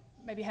even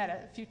maybe had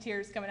a few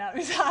tears coming out of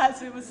his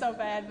eyes. It was so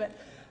bad.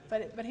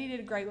 But he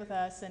did great with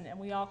us, and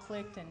we all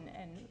clicked, and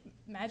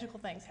magical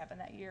things happened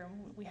that year.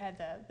 We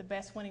had the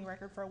best winning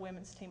record for a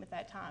women's team at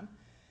that time.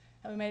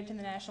 And we made it to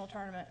the national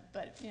tournament,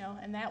 but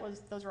and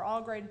those were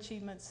all great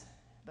achievements.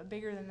 But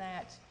bigger than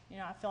that,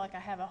 I feel like I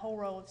have a whole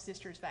row of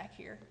sisters back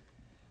here,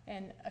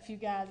 and a few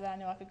guys that I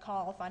know I could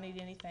call if I need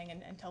anything,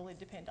 and totally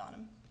depend on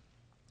them.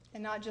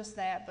 And not just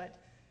that, but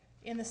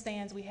in the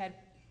stands we had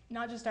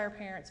not just our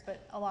parents,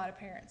 but a lot of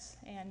parents.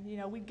 And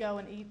we'd go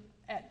and eat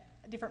at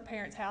a different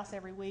parent's house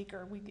every week,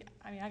 or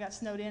I got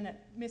snowed in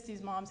at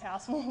Misty's mom's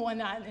house one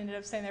night and ended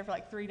up staying there for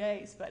like 3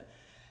 days. But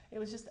it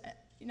was just,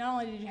 not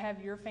only did you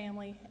have your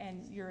family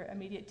and your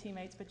immediate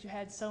teammates, but you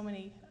had so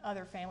many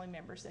other family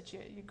members that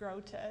you grow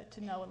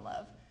to know and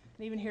love.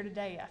 And even here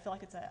today, I feel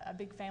like it's a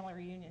big family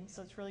reunion,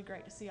 so it's really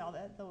great to see all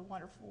the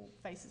wonderful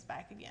faces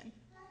back again.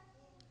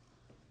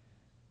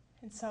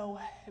 And so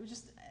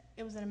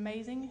it was an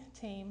amazing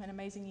team, an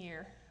amazing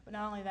year. But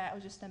not only that, it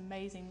was just an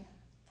amazing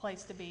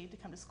place to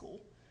come to school.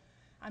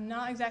 I'm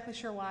not exactly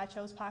sure why I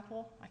chose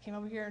Pikeville. I came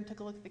over here and took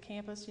a look at the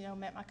campus,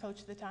 met my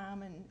coach at the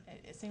time, and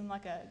it seemed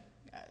like a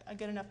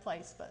good enough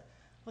place. But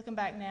looking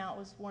back now, it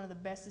was one of the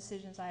best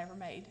decisions I ever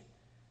made.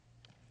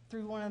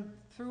 Through one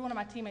of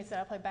my teammates that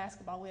I played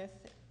basketball with,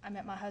 I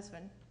met my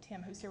husband,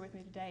 Tim, who's here with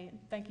me today. And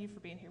thank you for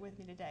being here with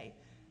me today.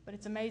 But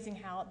it's amazing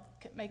how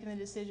making the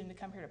decision to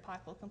come here to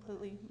Pikeville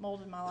completely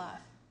molded my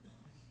life.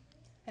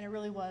 And it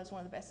really was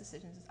one of the best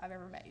decisions I've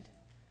ever made.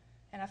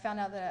 And I found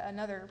out that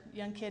another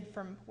young kid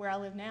from where I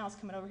live now is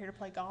coming over here to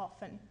play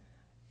golf. And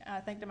I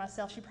think to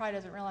myself, she probably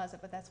doesn't realize it,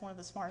 but that's one of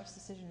the smartest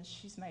decisions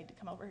she's made, to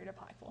come over here to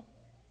Pikeville.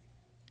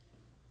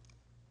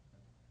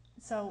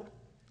 So,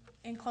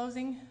 in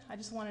closing, I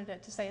just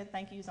wanted to say a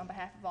thank yous on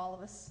behalf of all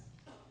of us.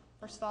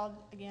 First of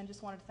all, again,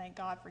 just wanted to thank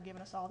God for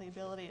giving us all the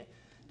ability to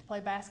play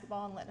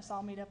basketball and letting us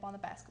all meet up on the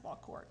basketball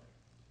court.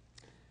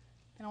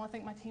 And I want to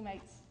thank my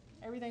teammates.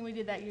 Everything we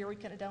did that year, we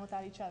couldn't have done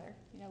without each other.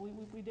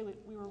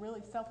 We were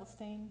really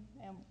selfless-team,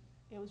 and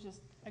it was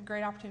just a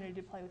great opportunity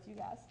to play with you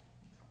guys.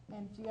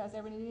 And if you guys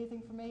ever need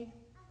anything from me,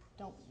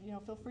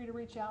 feel free to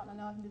reach out, and I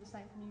know I can do the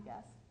same from you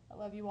guys. I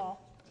love you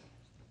all.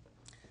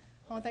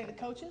 I want to thank the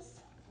coaches,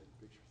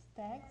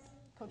 Stags,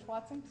 Coach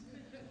Watson.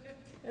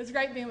 It was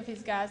great being with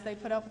these guys. They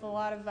put up with a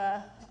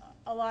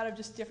lot of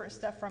just different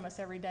stuff from us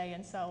every day,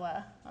 and so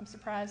I'm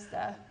surprised.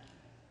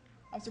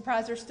 I'm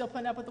surprised they're still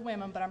putting up with the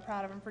women, but I'm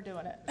proud of them for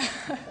doing it.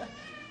 And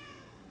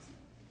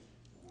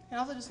I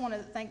also just want to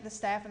thank the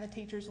staff and the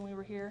teachers when we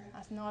were here.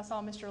 I know I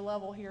saw Mr.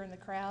 Lovell here in the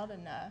crowd,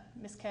 and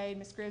Miss Cade,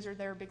 Miss Grizzard,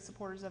 they were big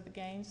supporters of the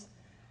games.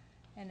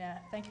 And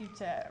thank you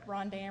to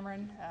Ron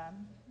Dameron,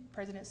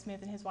 President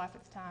Smith and his wife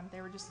at the time.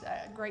 They were just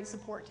a great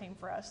support team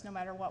for us. No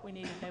matter what we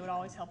needed, they would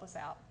always help us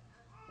out.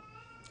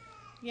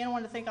 Again, I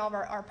wanted to thank all of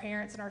our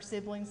parents and our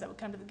siblings that would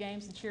come to the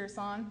games and cheer us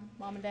on.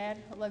 Mom and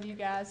Dad, I love you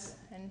guys.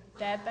 And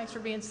Dad, thanks for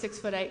being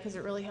 6'8", because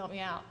it really helped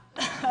me out.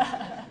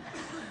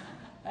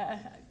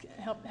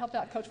 Helped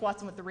out Coach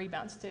Watson with the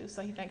rebounds too,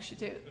 so he thanks you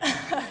too.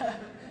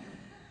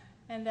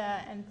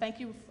 And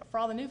thank you for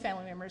all the new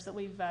family members that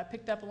we've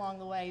picked up along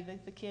the way,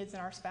 the kids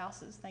and our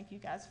spouses. Thank you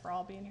guys for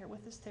all being here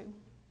with us too.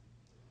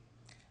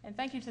 And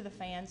thank you to the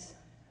fans.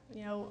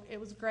 It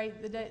was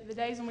great. The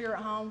days when we were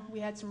at home, we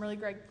had some really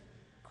great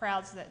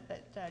crowds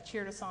that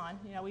cheered us on.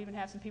 We even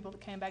have some people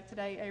that came back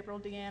today. April,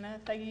 Deanna,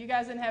 thank you. You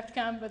guys didn't have to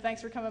come, but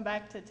thanks for coming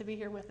back to be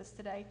here with us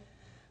today.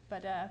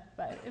 But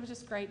it was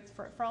just great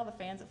for all the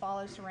fans that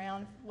followed us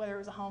around, whether it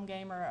was a home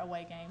game or a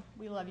away game.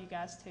 We love you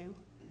guys too.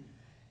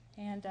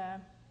 And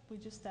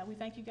we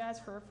thank you guys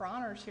for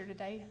honoring us here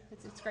today.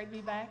 It's great to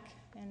be back,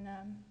 and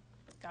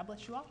God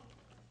bless you all.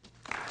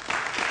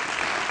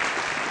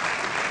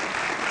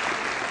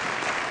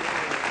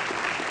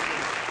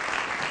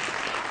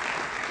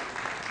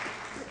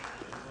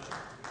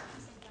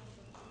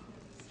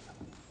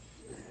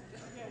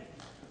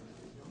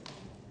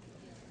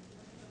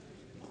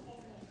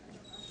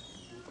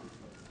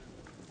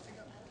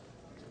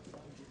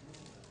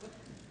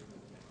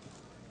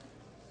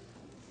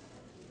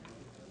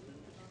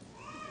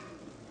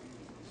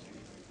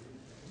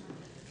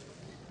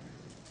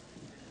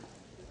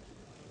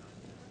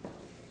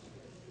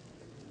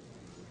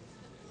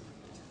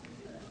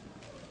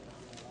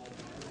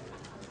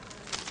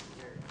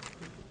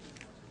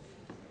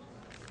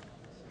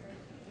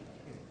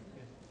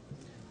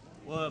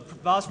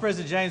 Vice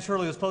President James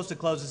Hurley was supposed to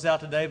close us out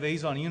today, but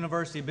he's on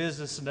university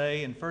business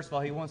today. And first of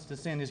all, he wants to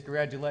send his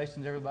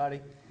congratulations to everybody.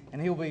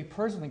 And he'll be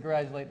personally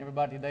congratulating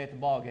everybody today at the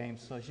ball game,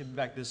 so he should be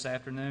back this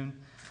afternoon.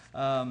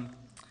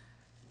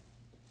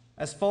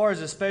 As far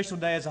as a special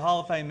day as a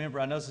Hall of Fame member,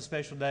 I know it's a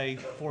special day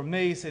for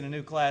me, seeing a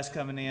new class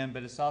coming in,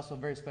 but it's also a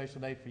very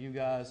special day for you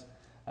guys.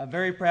 I'm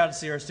very proud to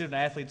see our student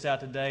athletes out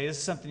today. This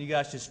is something you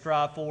guys should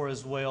strive for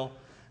as well.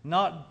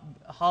 Not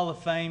Hall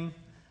of Fame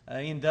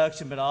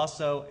induction, but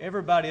also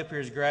everybody up here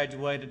has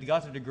graduated,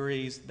 got their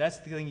degrees. That's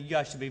the thing you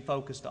guys should be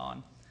focused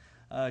on.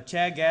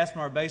 Chad Gassman,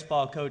 our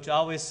baseball coach,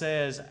 always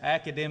says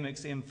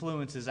academics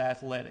influences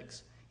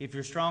athletics. If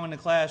you're strong in the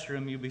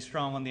classroom, you'll be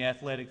strong on the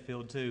athletic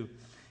field too.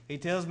 He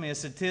tells me a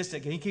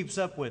statistic, and he keeps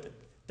up with it.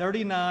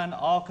 39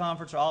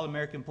 all-conference or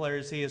all-American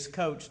players he has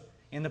coached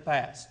in the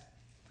past.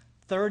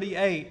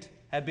 38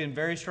 have been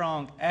very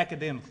strong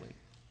academically.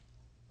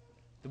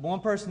 The one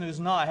person who's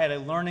not had a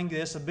learning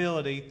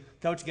disability,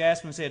 Coach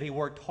Gassman said he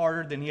worked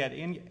harder than he had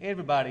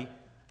everybody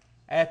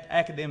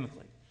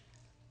academically.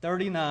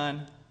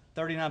 39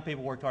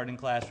 people worked hard in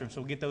the classroom,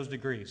 so get those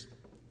degrees.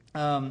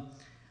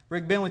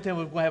 Rick Bentley told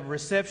me we're going to have a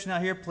reception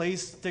out here.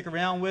 Please stick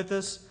around with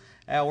us.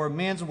 Our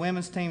men's and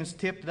women's teams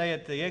tip today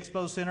at the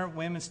Expo Center.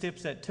 Women's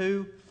tips at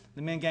 2.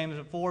 The men games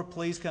at 4.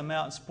 Please come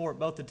out and support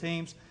both the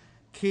teams.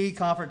 Key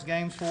conference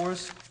games for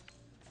us.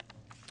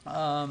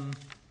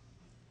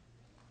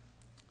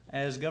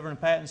 As Governor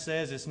Patton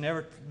says, it's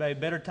never a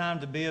better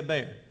time to be a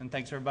bear. And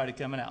thanks for everybody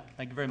coming out.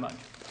 Thank you very much.